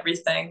race in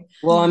everything.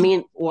 Well, I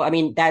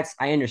mean, that's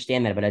I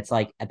understand that, but it's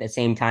like at the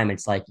same time,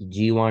 it's like, do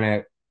you want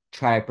to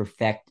try to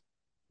perfect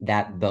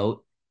that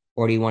boat,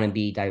 or do you want to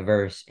be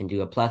diverse and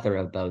do a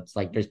plethora of boats?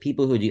 Like, there's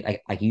people who do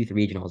like youth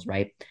regionals,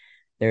 right?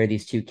 There are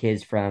these two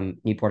kids from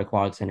Newport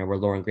Aquatic Center where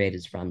Lauren Graves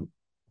is from,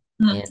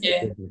 and they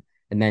Yeah. did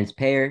the men's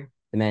pair,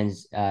 the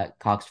men's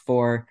Cox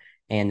four,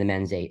 and the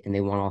men's eight, and they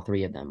won all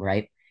three of them,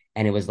 right?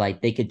 And it was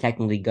like they could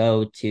technically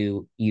go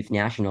to youth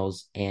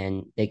nationals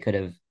and they could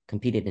have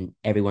competed in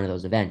every one of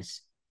those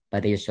events,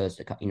 but they just chose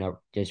to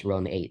just row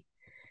in the eight.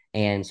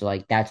 And so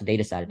like that's what they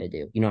decided to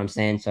do. You know what I'm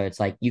saying? So it's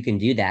like you can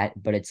do that,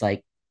 but it's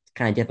like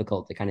kind of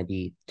difficult to kind of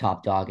be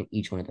top dog at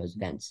each one of those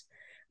events.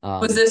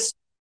 Was Um, this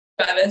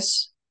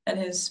Travis and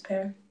his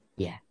pair?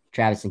 yeah,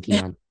 Travis and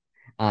Keon.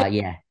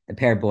 Yeah, the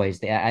pair of boys.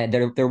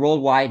 They're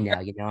worldwide now.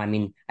 You know, I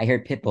mean, I hear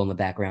Pitbull in the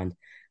background.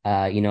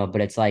 You know,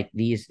 but it's like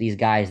these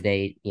guys.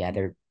 They're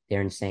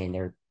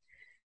insane.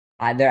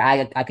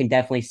 I can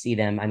definitely see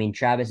them. I mean,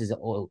 Travis is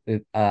old,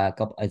 a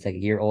couple. It's like a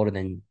year older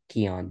than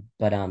Keon,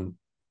 but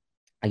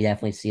I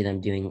definitely see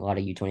them doing a lot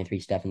of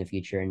U23 stuff in the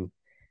future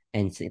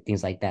and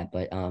things like that.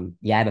 But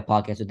yeah, I have a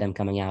podcast with them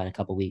coming out in a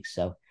couple weeks.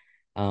 So,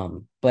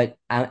 but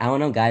I don't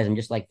know, guys. I'm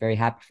just like very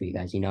happy for you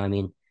guys. You know, I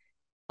mean,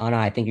 I don't know.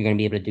 I think you're going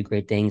to be able to do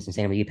great things. And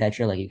same with you,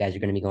 Petra. Like you guys are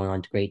going to be going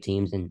on to great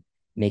teams and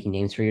making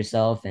names for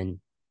yourself. And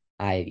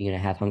you know,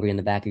 have Hungary in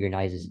the back of your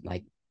eyes is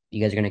like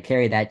you guys are going to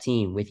carry that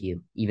team with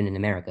you, even in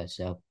America.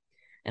 So,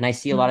 and I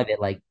see a lot of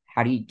it. Like,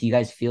 how do you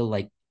guys feel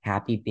like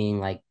happy being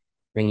like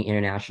bringing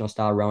international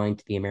style rowing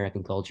to the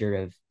American culture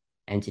of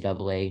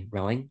NCAA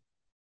rowing?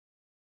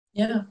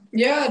 Yeah.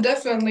 Yeah,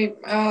 definitely.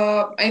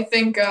 I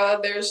think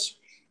there's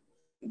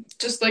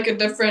just like a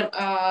different,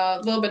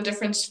 little bit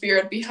different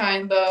spirit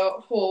behind the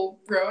whole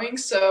rowing.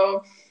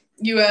 So,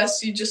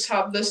 US, you just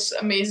have this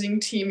amazing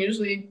team,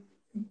 usually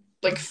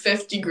like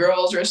 50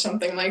 girls or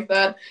something like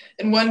that,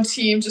 in one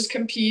team, just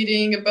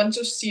competing, a bunch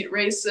of seat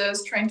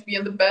races, trying to be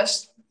in the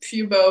best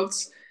few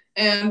boats.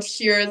 And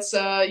here it's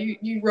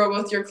you row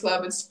with your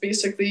club. It's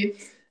basically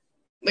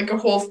like a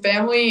whole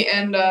family,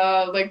 and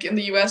like in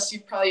the US you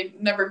probably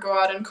never go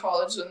out in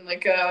college in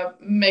like a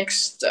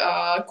mixed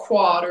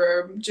quad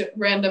or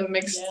random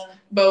mixed Yeah.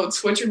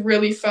 boats, which are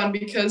really fun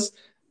because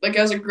like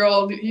as a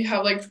girl you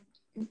have like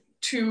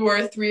two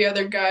or three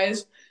other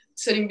guys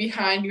sitting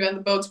behind you, and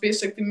the boat's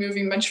basically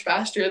moving much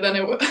faster than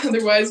it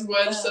otherwise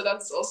would. Yeah. So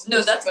that's also No,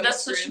 just a that's fun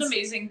that's such an experience.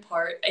 amazing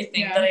part, I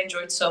think, that Yeah. I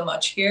enjoyed so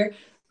much here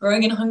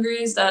growing in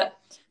Hungary is that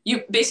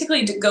you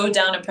basically go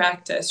down to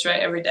practice, right,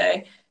 every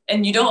day.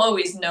 And you don't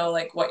always know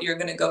like what you're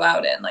gonna go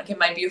out in. Like it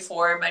might be a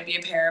four, it might be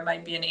a pair, it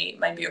might be an eight, it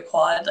might be a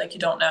quad, like you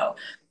don't know.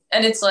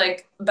 And it's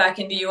like back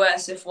in the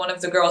US, if one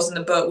of the girls in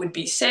the boat would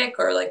be sick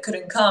or like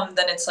couldn't come,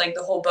 then it's like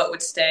the whole boat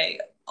would stay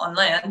on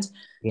land.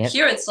 Yep.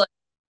 Here it's like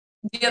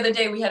the other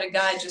day we had a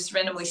guy just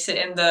randomly sit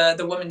in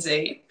the women's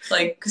eight,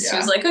 like because he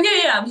was Yeah. like,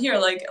 okay, yeah, I'm here,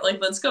 like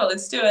let's go,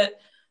 let's do it.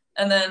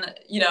 And then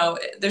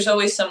there's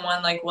always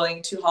someone like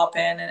willing to hop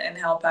in and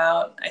help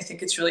out. I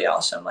think it's really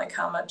awesome, like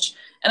how much.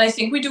 And I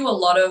think we do a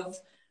lot of.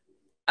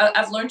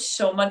 I've learned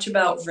so much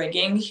about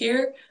rigging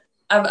here.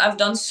 I've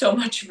done so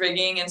much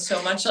rigging and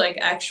so much like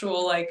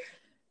actual like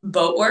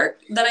boat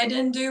work that I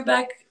didn't do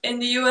back in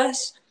the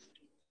US.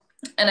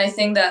 And I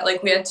think that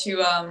like we had to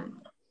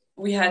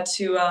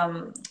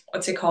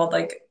what's it called,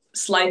 like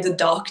slide the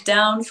dock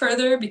down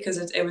further because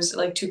it was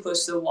like too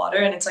close to the water,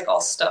 and it's like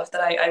all stuff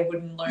that I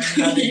wouldn't learn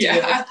how to do.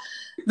 Yeah.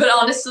 But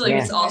honestly, like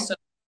it's Yeah. Definitely. awesome,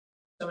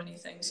 so many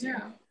things here.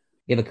 Yeah.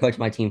 We have a coach on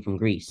my team from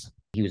Greece.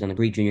 He was on the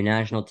Greek junior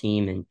national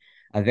team and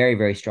a very,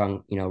 very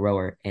strong, you know,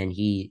 rower. And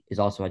he is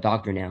also a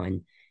doctor now.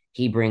 And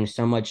he brings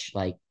so much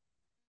like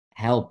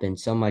help and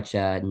so much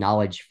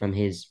knowledge from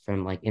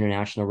like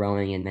international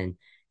rowing and then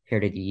here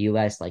to the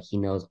US. Like he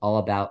knows all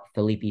about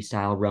Felipe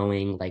style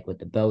rowing, like with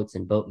the boats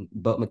and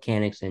boat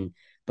mechanics and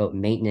boat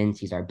maintenance.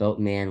 He's our boat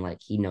man. Like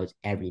he knows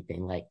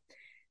everything. Like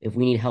if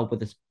we need help with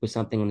this with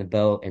something on the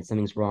boat and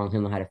something's wrong,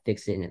 he'll know how to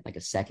fix it in like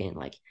a second.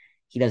 Like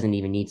he doesn't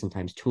even need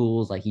sometimes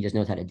tools. Like he just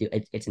knows how to do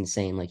it. It's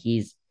insane. Like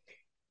he's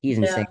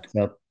insane.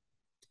 Yeah. So,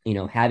 you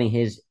know, having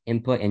his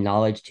input and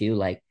knowledge too,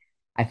 like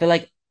I feel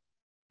like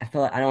I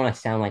feel like I don't want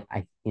to sound like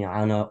I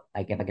don't know,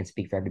 like if I can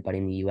speak for everybody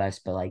in the US,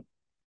 but like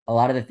a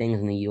lot of the things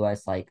in the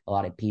US, like a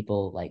lot of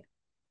people, like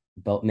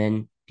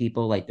boatmen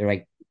people, like they're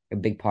like a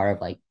big part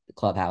of like the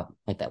clubhouse,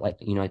 like that, like,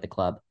 you know, like the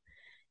club.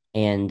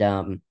 And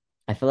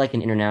I feel like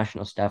in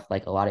international stuff,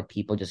 like a lot of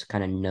people just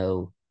kind of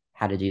know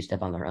how to do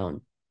stuff on their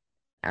own.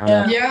 I don't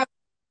know. Yeah. Yeah.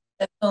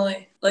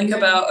 Definitely. Like Yeah.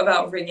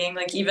 about rigging,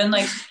 like even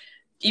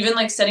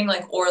like setting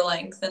like oar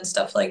length and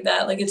stuff like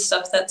that. Like it's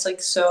stuff that's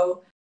like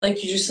so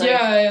like you just like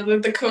Yeah, the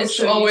it's coach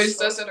so always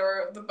useful. does it,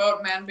 or the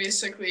boatman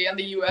basically in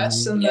the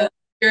US, Mhm. and then Yeah.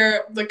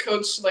 here the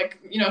coach like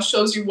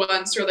shows you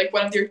once, or like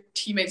one of your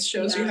teammates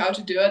shows you Yeah. how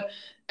to do it,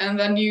 and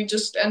then you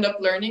just end up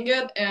learning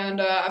it.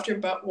 And after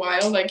a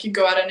while, like you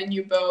go out in a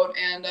new boat,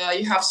 and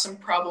you have some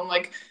problem,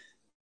 like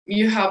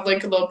you have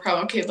like a little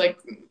problem. Okay, like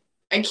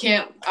I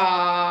can't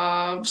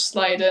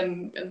slide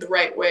in the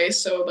right way,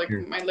 so like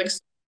Sure. my legs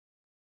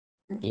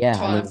Yeah, I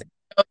tall enough,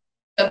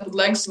 mean,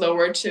 legs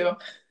lower too.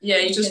 Yeah,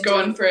 You you just can go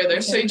in do further.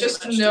 you So can you pretty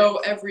just much do know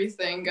anything.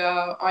 everything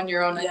on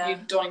your own, and you Yeah.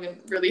 don't even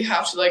really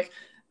have to like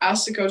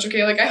ask the coach,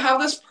 okay, like I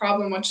have this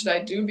problem, what should I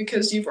do?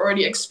 Because you've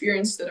already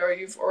experienced it, or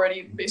you've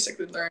already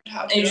basically learned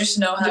how And you to just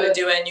know how do to it.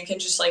 do it and you can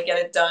just like get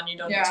it done. You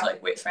don't need to Yeah.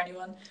 like wait for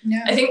anyone. I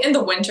Yeah. think in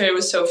the winter it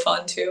was so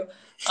fun too.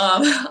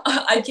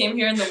 I came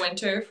here in the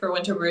winter for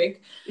winter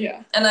break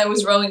Yeah. and I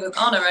was rowing with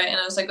Anna, right? And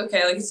I was like,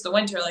 okay, like it's the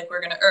winter, like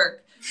we're gonna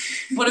irk.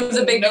 One of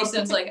the big Nope.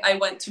 reasons, like I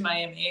went to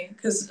Miami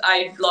because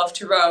I love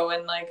to row,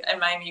 and like in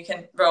Miami you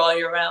can row all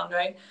year round,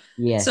 right?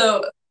 yeah.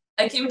 So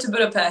I came to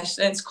Budapest,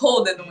 and it's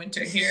cold in the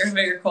winter here,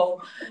 very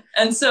cold.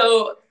 And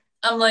so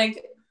I'm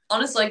like,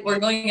 honestly, like we're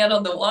going out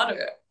on the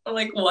water. I'm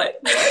like, what?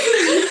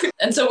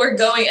 And so we're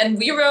going, and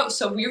we row.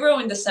 So we row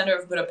in the center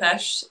of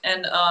Budapest,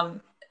 and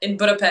in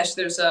Budapest,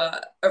 there's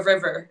a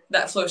river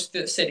that flows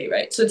through the city,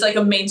 right? So it's like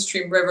a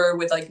mainstream river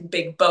with like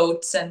big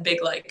boats and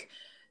big like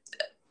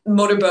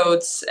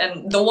motorboats,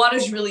 and the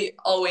water's really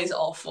always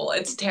awful.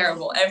 It's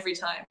terrible every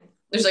time.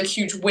 There's like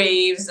huge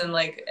waves and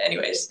like,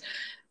 anyways.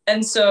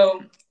 And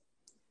so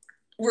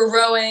we're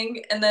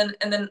rowing, and then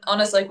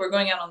on us, like we're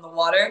going out on the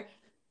water.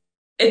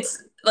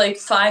 It's like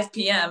 5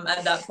 p.m.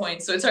 at that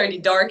point, so it's already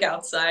dark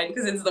outside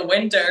because it's the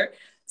winter.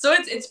 So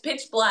it's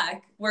pitch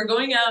black. We're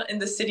going out in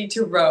the city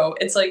to row.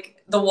 It's like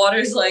the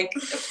water's like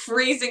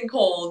freezing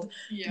cold.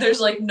 Yeah.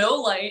 There's like no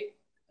light,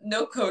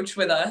 no coach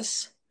with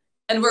us.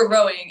 And we're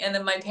rowing. And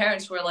then my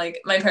parents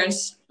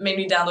made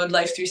me download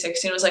Life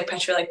 360 and was like,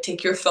 Petra, like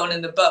take your phone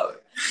in the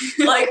boat.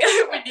 Like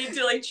we need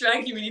to like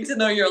track you. We need to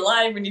know you're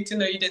alive. We need to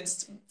know you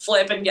didn't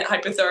flip and get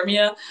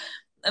hypothermia.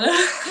 And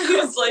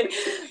I was like,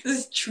 this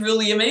is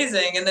truly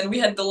amazing. And then we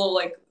had the little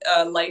like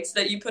lights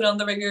that you put on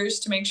the riggers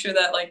to make sure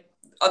that like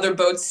other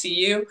boats see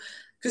you,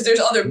 because there's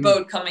other Mm.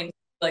 boat coming.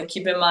 Like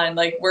keep in mind,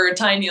 like we're a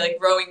tiny like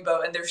rowing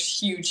boat, and there's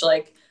huge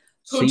like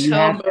So you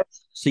Hotel have boat.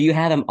 so you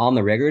have them on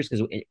the riggers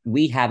because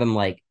we have them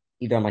like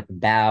either on like the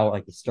bow or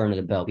like the stern of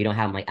the boat. We don't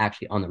have them like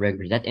actually on the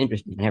riggers. That's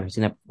interesting. I've never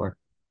seen that before.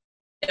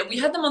 yeah, we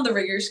had them on the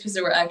riggers because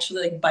there were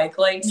actually like bike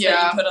lights that you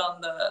Yeah. put on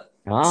the.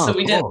 Oh, So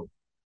we did cool,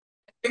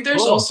 I think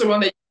there's cool. also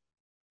one that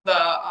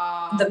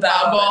the the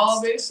bow bow.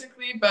 ball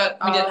basically, but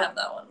We didn't have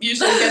that one.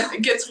 usually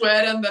it gets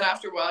wet and then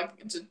after a while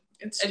it's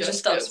It just just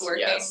stops gets,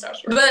 working. yeah, it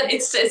stops working. But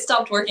it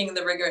stopped working in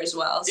the rigger as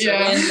well. So Yeah.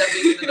 we ended up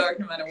being in the dark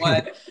no matter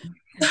what.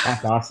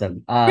 That's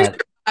awesome. We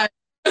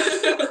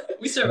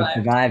You survived.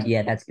 survived.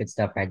 Yeah, that's good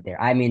stuff right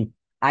there. I mean,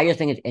 I just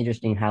think it's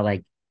interesting how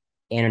like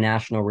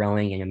international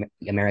rowing and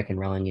American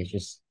rowing is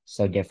just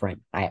so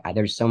different.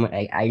 There's so much.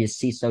 I just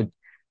see so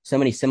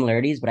many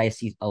similarities, but I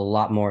see a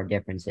lot more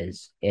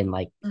differences in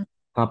like Mm.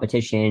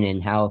 competition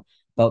and how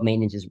boat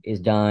maintenance is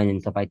done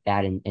and stuff like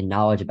that, and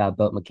knowledge about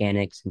boat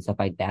mechanics and stuff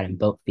like that and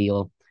boat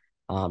feel.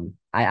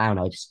 I don't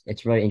know.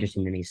 It's really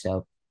interesting to me.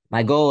 So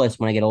my goal is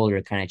when I get older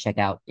to kind of check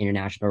out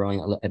international rowing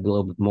a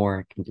little bit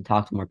more and to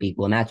talk to more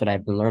people. And that's what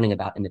I've been learning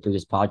about through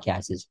this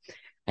podcast is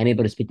I'm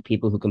able to speak to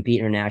people who compete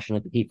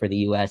internationally, compete for the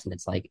US. And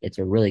it's like, it's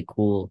a really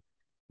cool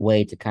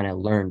way to kind of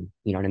learn.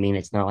 You know what I mean?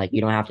 It's not like you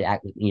don't have to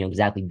act,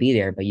 exactly be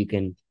there, but you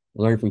can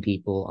learn from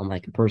people on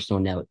like a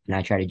personal note. And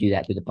I try to do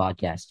that through the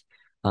podcast.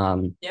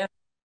 Um, Yeah.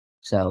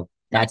 so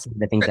that's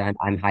the things that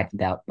I'm hyped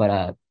about.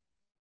 But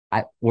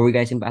what were you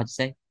guys about to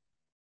say?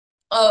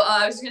 Oh,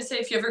 I was gonna say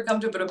if you ever come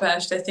to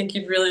Budapest, I think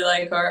you'd really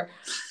like our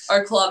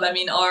club. I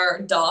mean,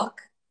 our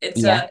dock.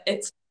 Yeah.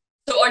 It's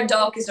so our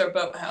dock is our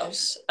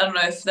boathouse. I don't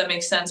know if that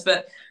makes sense,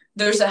 but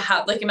there's a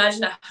house. Like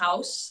imagine a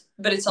house,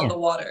 but it's on Yeah. the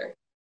water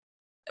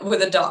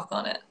with a dock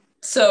on it.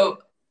 So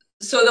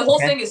the whole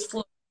Okay. thing is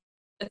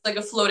it's like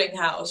a floating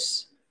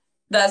house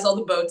that has all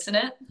the boats in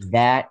it,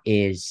 That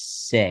is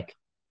sick.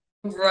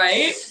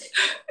 right?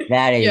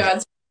 That is, Yeah,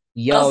 I'll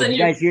yo, did send you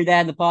you. guys hear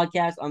that in the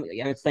podcast?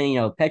 I'm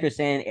saying, Petra's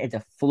saying it's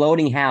a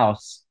floating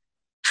house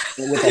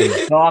with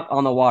a dock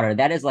on the water.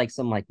 That is like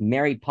some like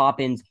Mary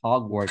Poppins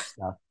Hogwarts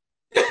stuff.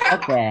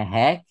 What the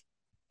heck?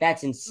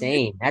 That's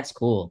insane. That's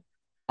cool.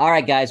 All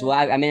right, guys.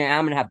 Well, I mean,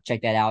 I'm gonna have to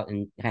check that out,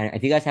 and kind of,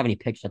 if you guys have any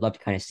pictures, I'd love to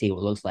kind of see what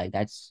it looks like.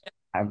 That's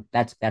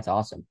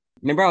awesome.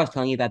 Remember, I was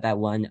telling you about that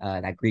one,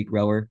 that Greek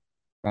rower.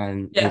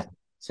 Yeah.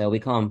 So we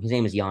call him. His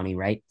name is Yanni,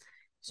 right?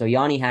 So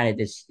Yanni had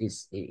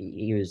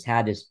he was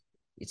had this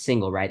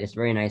single, right? This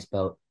very nice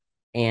boat.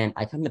 And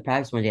I come to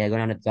practice one day. I go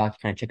down to the dock to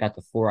kind of check out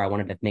the floor. I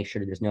wanted to make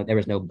sure that there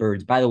was no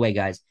birds. By the way,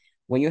 guys,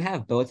 when you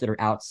have boats that are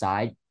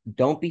outside,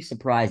 don't be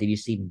surprised if you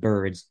see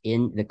birds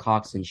in the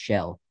coxswain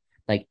shell,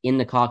 like in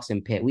the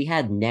coxswain pit. We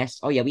had nests.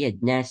 Oh yeah, we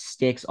had nests,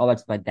 sticks, all that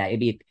stuff like that.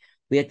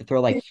 We had to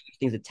throw like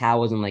things of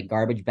towels and like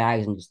garbage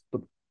bags and just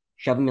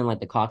shove them in like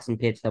the coxswain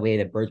pits. That way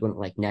the birds wouldn't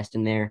like nest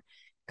in there.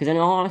 Because in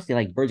all honesty,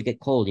 like birds get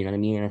cold. You know what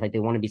I mean? And it's like they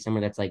want to be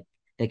somewhere that's like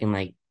they can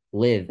like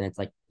live and it's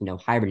like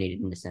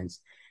hibernated in a sense.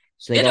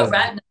 So We they had a go.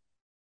 rat nest.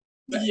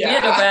 We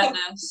had a yeah. rat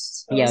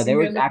nest. That Yeah, was there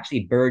was good. actually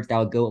birds that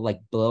would go like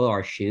below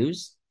our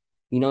shoes.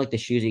 Like the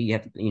shoes that you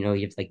have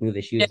to like move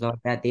the shoes Yeah. and stuff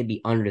like that. They'd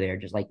be under there,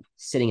 just like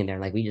sitting in there.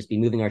 Like we just be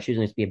moving our shoes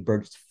and just be a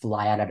bird just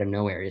fly out of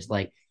nowhere. It's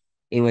like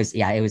it was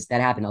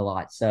that happened a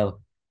lot.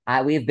 So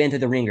we've been to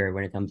the ringer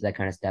when it comes to that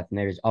kind of stuff. And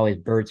there's always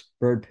bird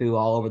poo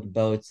all over the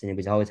boats, and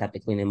we always have to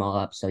clean them all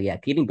up. So yeah,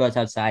 keeping boats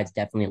outside is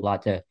definitely a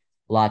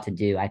lot to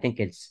do. I think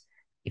it's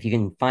if you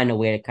can find a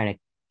way to kind of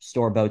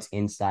store boats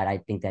inside, I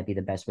think that'd be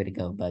the best way to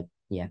go. But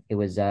yeah, it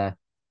was I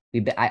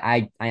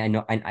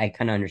know I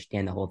kind of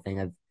understand the whole thing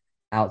of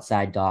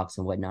outside docks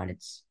and whatnot.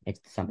 It's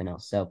something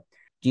else. So,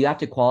 do you have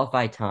to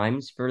qualify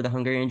times for the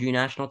Hungarian junior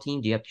national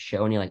team? Do you have to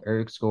show any like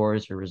ERG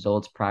scores or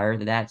results prior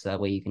to that, so that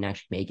way you can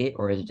actually make it,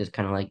 or is it just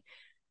kind of like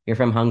you're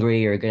from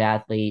Hungary, you're a good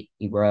athlete,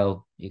 you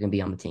grow, you can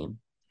be on the team?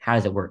 How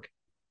does it work?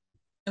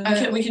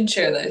 We can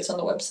share that. It's on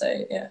the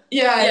website. Yeah.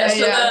 Yeah, Yeah. yeah,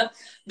 So yeah.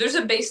 there's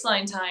a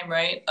baseline time,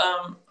 right?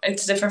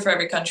 It's different for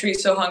every country.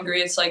 So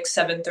Hungary, it's like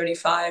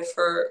 7:35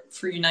 for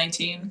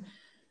U19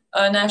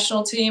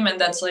 national team, and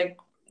that's like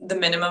the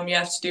minimum you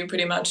have to do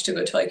pretty much to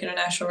go to like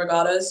international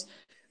regattas.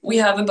 we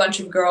have a bunch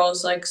of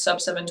girls like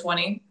sub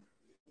 720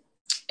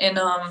 in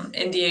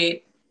the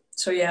eight.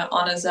 So yeah,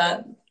 Anna's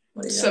at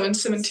what do you got?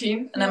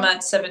 717. And I'm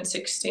at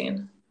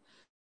 716.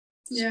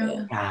 So Yeah.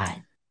 yeah.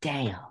 God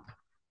damn.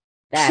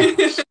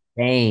 That's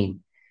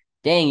insane.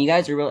 Dang, you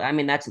guys are really,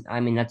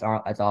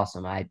 that's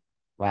awesome.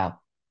 Wow.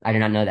 I did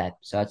not know that.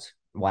 So that's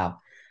wow.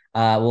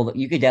 Well,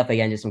 you could definitely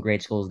get into some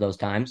great schools those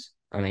times.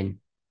 I mean,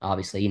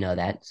 obviously you know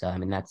that. So I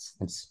mean that's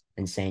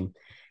insane.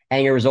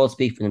 And your results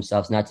speak for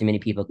themselves. Not too many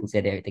people can say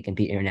they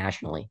compete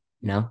internationally,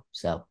 you know?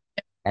 So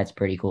that's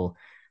pretty cool.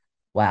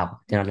 Wow,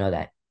 did not know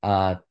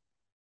that.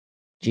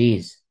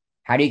 Geez.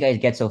 How do you guys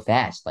get so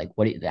fast? Like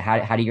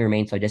how do you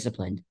remain so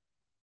disciplined?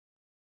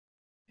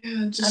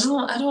 Yeah, I just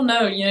don't I don't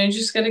know. You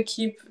just gotta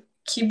keep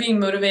being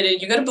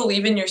motivated. You gotta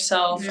believe in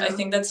yourself. I yeah.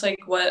 think that's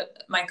like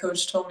what my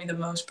coach told me the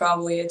most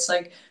probably. It's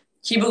like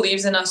he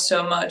believes in us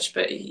so much,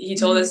 but he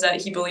told Mhm. us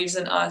that he believes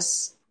in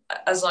us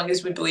as long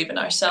as we believe in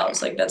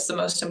ourselves. Like that's the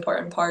most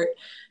important part.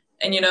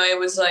 And it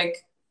was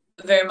like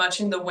very much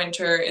in the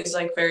winter is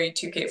like very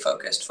 2K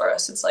focused for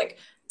us. It's like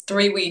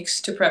 3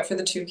 weeks to prep for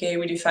the 2K.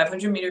 We do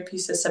 500-meter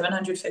pieces,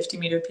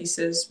 750-meter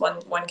pieces,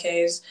 one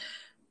Ks,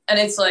 and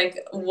it's like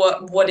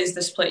what is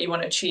the split you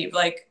want to achieve?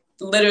 Like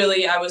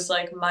literally, I was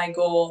like my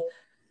goal,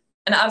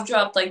 and I've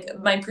dropped like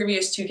my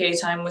previous 2K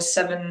time was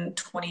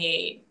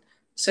 7:28,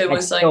 so it That's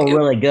was still like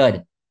really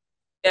good.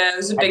 yeah, it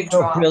was a That's big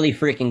still drop. really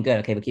freaking good.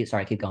 Okay, but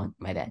keep going.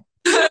 My bad.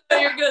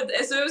 You're good.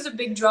 So it was a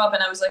big drop,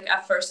 and I was like,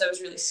 at first, I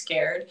was really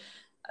scared.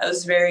 I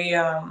was very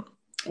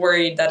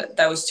worried that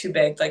that was too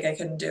big, like I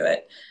couldn't do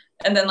it.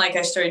 And then like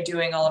I started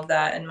doing all of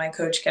that, and my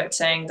coach kept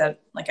saying that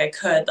like I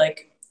could.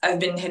 Like I've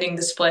been hitting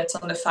the splits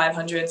on the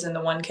 500s and the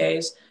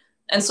 1Ks,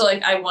 and so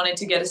like I wanted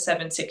to get a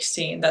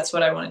 716. That's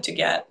what I wanted to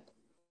get,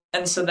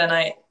 and so then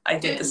I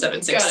did the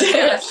And you got 716. it.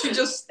 Yeah, she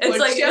just It's like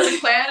like she has a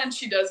plan and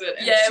she does it,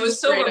 and yeah, it she's was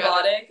so great at it.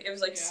 robotic. It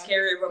was like Yeah,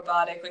 scary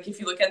robotic. Like if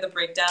you look at the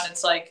breakdown,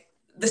 it's like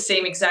the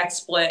same exact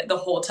split the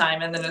whole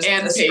time, and then there's a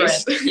and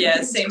sprint. pace. Yeah,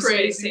 It's same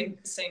space, crazy.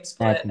 same That's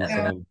split. And Yeah.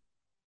 insane.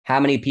 How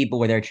many people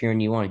were there cheering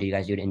you on? Do you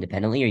guys do it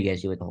independently or you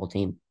guys do it with the whole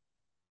team?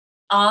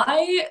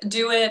 I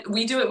do it.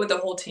 We do it with the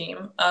whole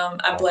team.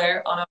 At Okay.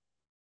 Blair on a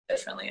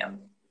differently.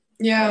 I'm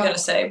Yeah. gonna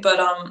say, but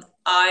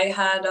I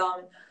had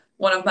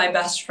one of my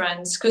best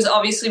friends because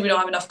obviously we don't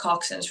have enough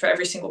coxswains for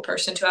every single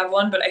person to have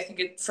one, but I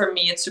think for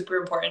me it's super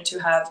important to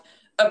have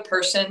a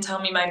person tell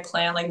me my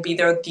plan, like be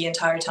there the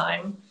entire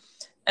time.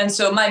 And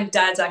so my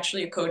dad's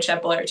actually a coach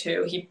at Blair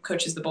too. He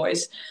coaches the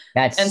boys.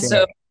 That's And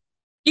so sick.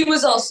 he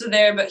was also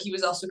there, but he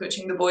was also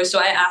coaching the boys. So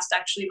I asked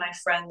actually my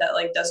friend that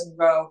like doesn't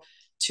row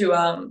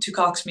to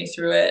cox me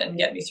through it and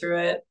get me through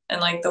it.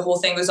 And like the whole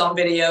thing was on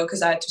video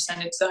because I had to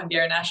send it to the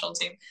Hungarian national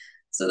team.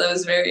 So that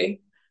was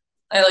very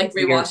I like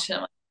Your rewatched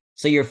him.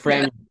 so your Yeah.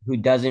 friend who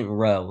doesn't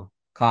row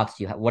caught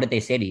you. What did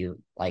they say to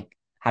you? Like,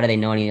 how do they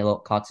know any little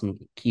caught and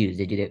cues?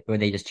 Were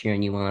they just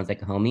cheering you on as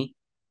like a homie,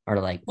 or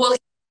like? Well,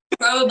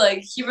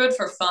 he rode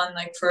for fun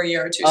like for a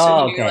year or two, so he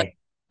Oh, knew like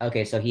okay,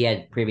 okay. So he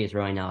had previous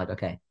rowing knowledge.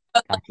 Okay,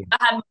 gotcha. I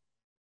had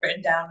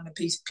written down on a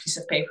piece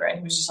of paper, and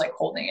he was just like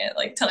holding it,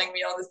 like telling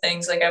me all the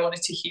things like I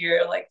wanted to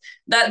hear. Like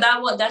that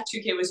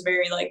 2K was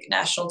very like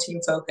national team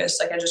focused.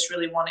 Like I just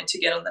really wanted to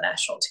get on the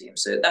national team,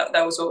 so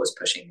that was what was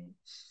pushing me.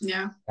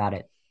 Yeah. Got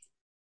it.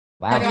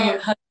 Have Wow. you?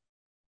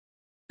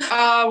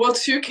 Well,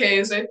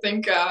 2Ks, I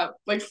think,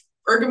 like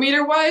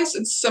ergometer wise,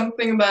 it's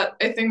something that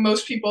I think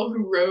most people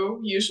who row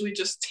usually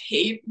just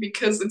hate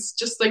because it's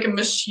just like a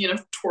machine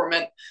of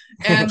torment.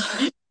 And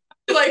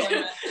like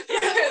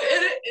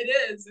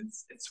it is.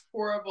 It's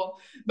horrible.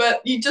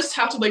 But you just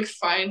have to like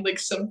find like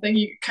something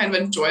you kind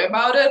of enjoy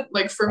about it.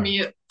 Like for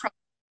me, it probably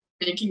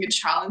making a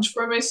challenge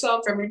for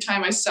myself every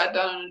time I sat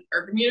down on an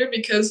ergometer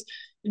because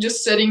you're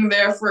just sitting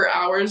there for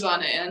hours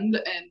on end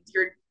and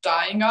you're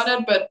dying on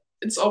it, but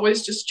it's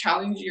always just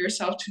challenging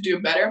yourself to do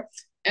better.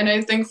 And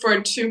I think for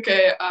a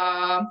 2K,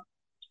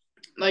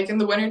 like in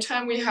the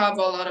wintertime, we have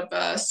a lot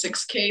of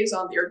 6Ks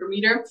on the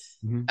ergometer.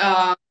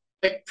 Mhm.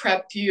 Like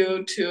prep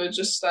you to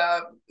just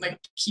like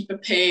keep a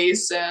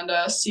pace and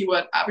see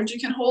what average you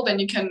can hold,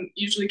 and you can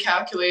usually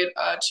calculate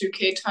a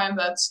 2K time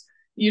that's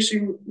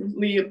usually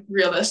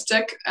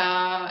realistic.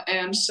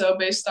 And so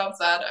based off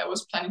that, I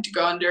was planning to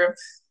go under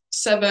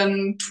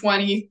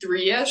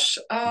 723 ish,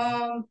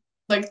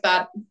 like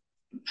that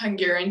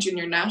Hungarian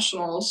junior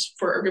nationals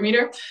for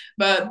ergometer.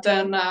 But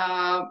then,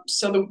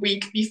 so the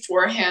week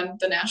beforehand,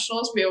 the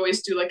nationals, we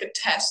always do like a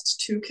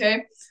test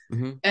 2K.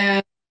 Mhm.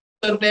 And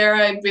so there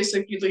I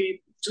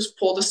basically just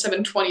pulled a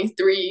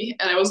 723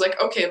 and I was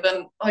like, okay,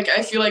 then like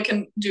I feel I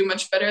can do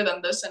much better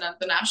than this. And at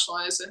the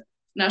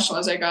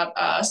nationals I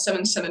got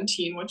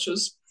 717, which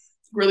was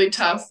really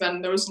tough.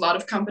 And there was a lot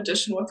of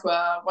competition with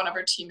one of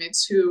our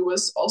teammates who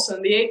was also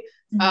in the eight.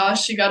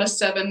 She got a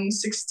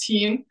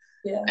 716.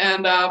 Yeah.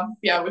 And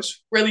yeah,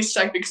 which really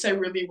sucked because I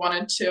really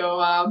wanted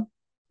to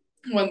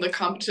win the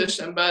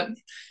competition, but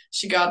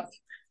she got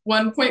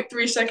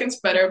 1.3 seconds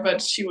better,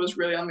 but she was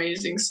really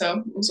amazing. So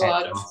it was a That's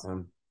lot of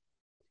awesome.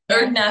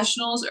 Erg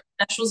Nationals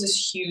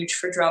is huge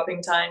for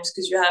dropping times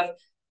because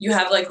you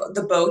have like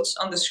the boats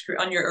on the screen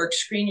on your erg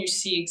screen. You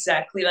see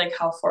exactly like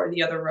how far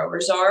the other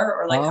rowers are,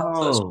 or like how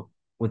close to Oh,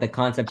 with the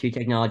Concept 2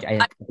 technology, I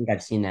think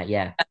I've seen that.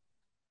 Yeah.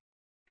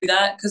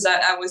 that because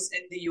I was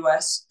in the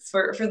US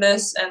for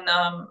this, and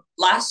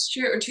last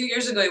year or 2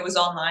 years ago it was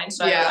online,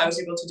 so I Yeah. was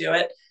able to do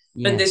it.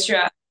 But Yeah. this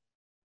year, I,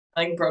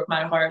 like broke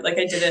my heart. Like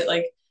I did it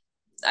like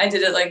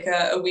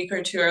a week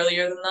or two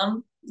earlier than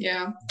them.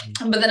 Yeah.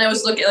 But then I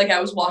was looking, like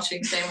I was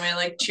watching same way,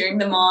 like cheering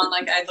them on.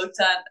 Like I looked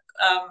at,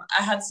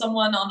 I had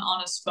someone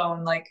on his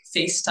phone like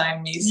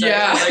FaceTime me so I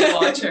Yeah. could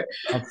like watch her.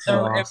 That's so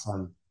So it,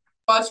 awesome.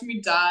 Watch me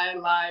die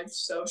live.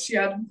 So she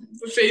had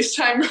the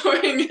FaceTime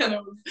going and it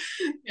was,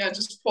 yeah,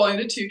 just pulling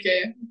the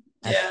 2K.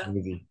 That's yeah,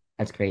 crazy.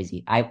 That's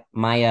crazy. I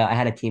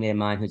had a teammate of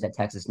mine who's at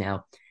Texas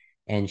now,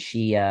 and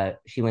she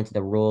went to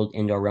the World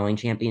Indoor Rowing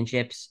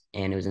Championships,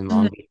 and it was in Mhm.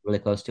 Long Beach, really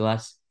close to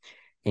us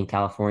in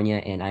California.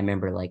 And I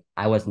remember like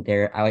I wasn't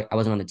there. I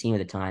wasn't on the team at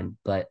the time,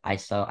 but I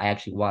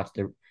actually watched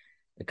the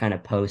kind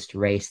of post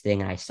race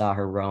thing, and I saw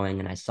her rowing,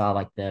 and I saw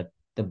like the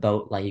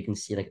boat, like you can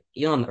see like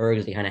on the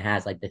ergs it kind of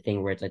has like the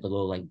thing where it's like the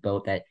little like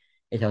boat that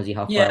it tells you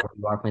how far yeah, away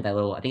you are from like, that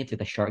little, I think it's like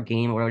the shark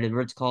game or whatever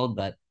it's called,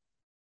 but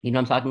you know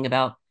what I'm talking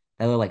about?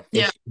 That little like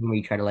Yeah. fish where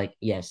you try to like,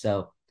 yeah,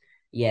 so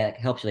yeah, it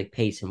helps you like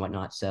pace and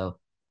whatnot. So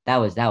that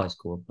was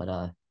cool.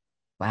 But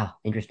wow,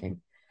 interesting.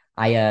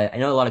 I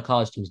know a lot of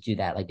college teams do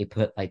that. Like they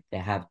put like they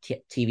have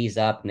TVs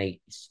up and they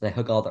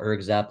hook all the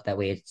ergs up. That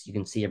way it's you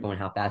can see everyone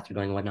how fast they're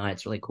going and whatnot.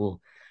 It's really cool.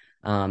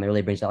 It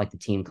really brings out like the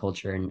team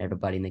culture and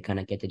everybody, and they kind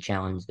of get to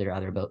challenge their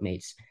other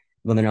boatmates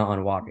when they're not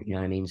on water. You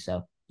know what I mean?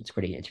 So it's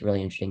really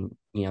interesting,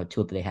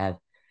 tool that they have.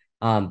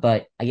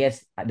 But I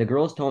guess the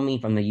girls told me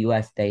from the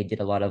US they did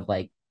a lot of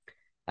like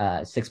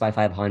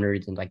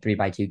 6x500s and like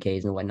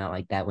 3x2Ks and whatnot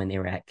like that when they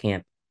were at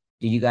camp.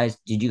 Did you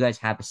guys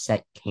have a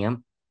set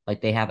camp?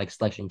 Like they have like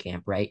selection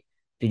camp, right?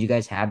 Did you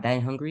guys have that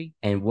in Hungary?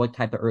 And what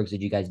type of ergs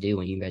did you guys do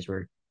when you guys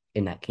were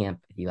in that camp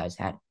if you guys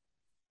had?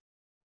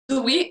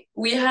 so we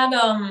had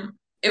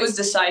it was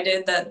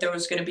decided that there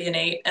was going to be an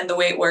eight, and the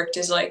way it worked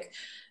is like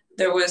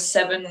there was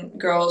seven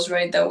girls,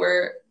 right, that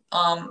were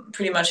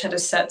pretty much had a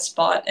set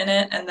spot in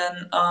it, and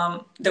then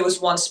there was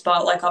one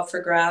spot like up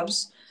for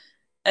grabs.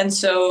 And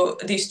so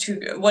these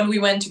two, when we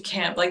went to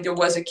camp, like there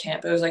was a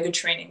camp, it was like a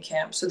training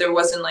camp, so there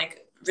wasn't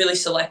like really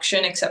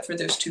selection except for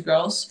those two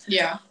girls.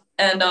 Yeah.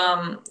 And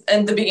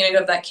the beginning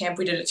of that camp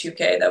we did a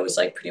 2K that was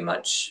like pretty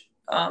much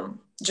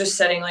just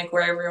setting like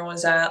where everyone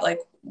was at, like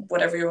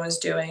what everyone was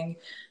doing,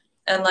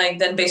 and like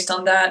then based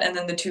on that, and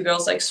then the two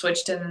girls like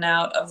switched in and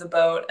out of the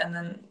boat, and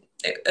then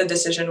a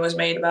decision was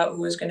made about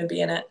who was going to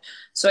be in it.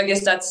 So I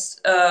guess that's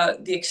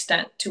the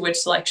extent to which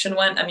selection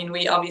went. I mean,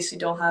 we obviously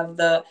don't have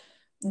the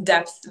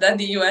depth that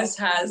the US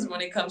has when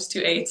it comes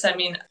to eights. I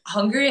mean,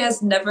 Hungary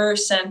has never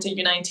sent a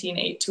U19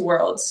 eight to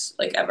Worlds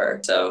like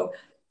ever. So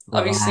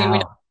obviously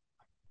Wow.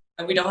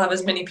 we don't have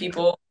as many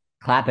people.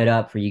 Clap it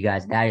up for you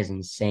guys. That is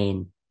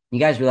insane. You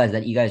guys realize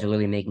that you guys are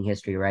literally making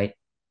history, right?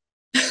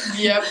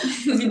 Yep.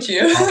 Did That's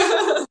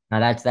you? now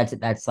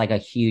that's like a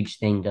huge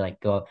thing to like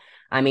go.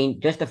 I mean,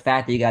 just the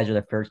fact that you guys are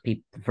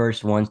the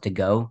first ones to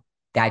go,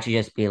 that should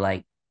just be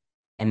like,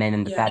 and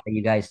then the yeah. fact that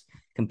you guys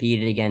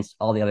competed against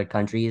all the other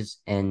countries,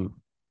 and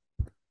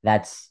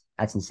that's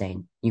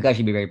insane. You guys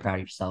should be very proud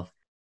of yourself.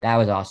 That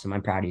was awesome.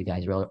 I'm proud of you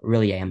guys. Really,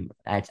 really am.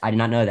 I did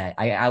not know that.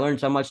 I learned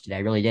so much today. I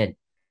really did.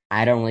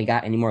 I don't really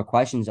got any more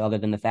questions other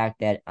than the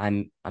fact that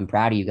I'm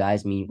proud of you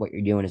guys. I mean, what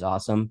you're doing is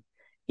awesome.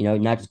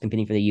 Not just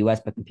competing for the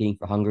U.S. but competing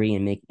for Hungary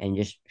and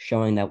just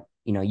showing that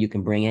you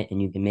can bring it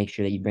and you can make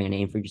sure that you bring a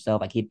name for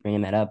yourself. I keep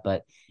bringing that up,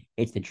 but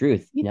it's the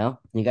truth. You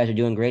guys are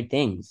doing great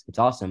things. It's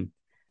awesome.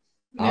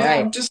 All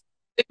Yeah. right. Just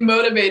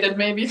motivated,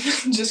 maybe.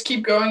 Just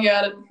keep going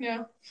at it.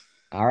 Yeah.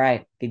 All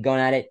right. Keep going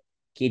at it.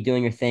 Keep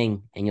doing your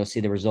thing, and you'll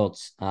see the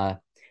results.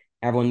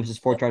 Everyone, this is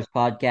Four Charts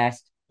Podcast,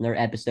 another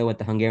episode with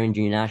the Hungarian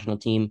junior national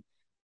team,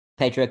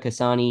 Petra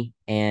Kasani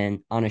and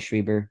Anna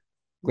Schreiber.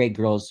 Great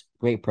girls,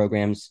 great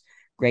programs,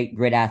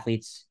 great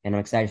athletes, and I'm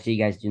excited to see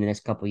you guys do the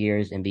next couple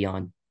years and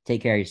beyond.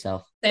 Take care of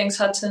yourself. Thanks,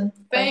 Hudson.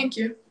 Bye. Thank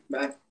you. Bye.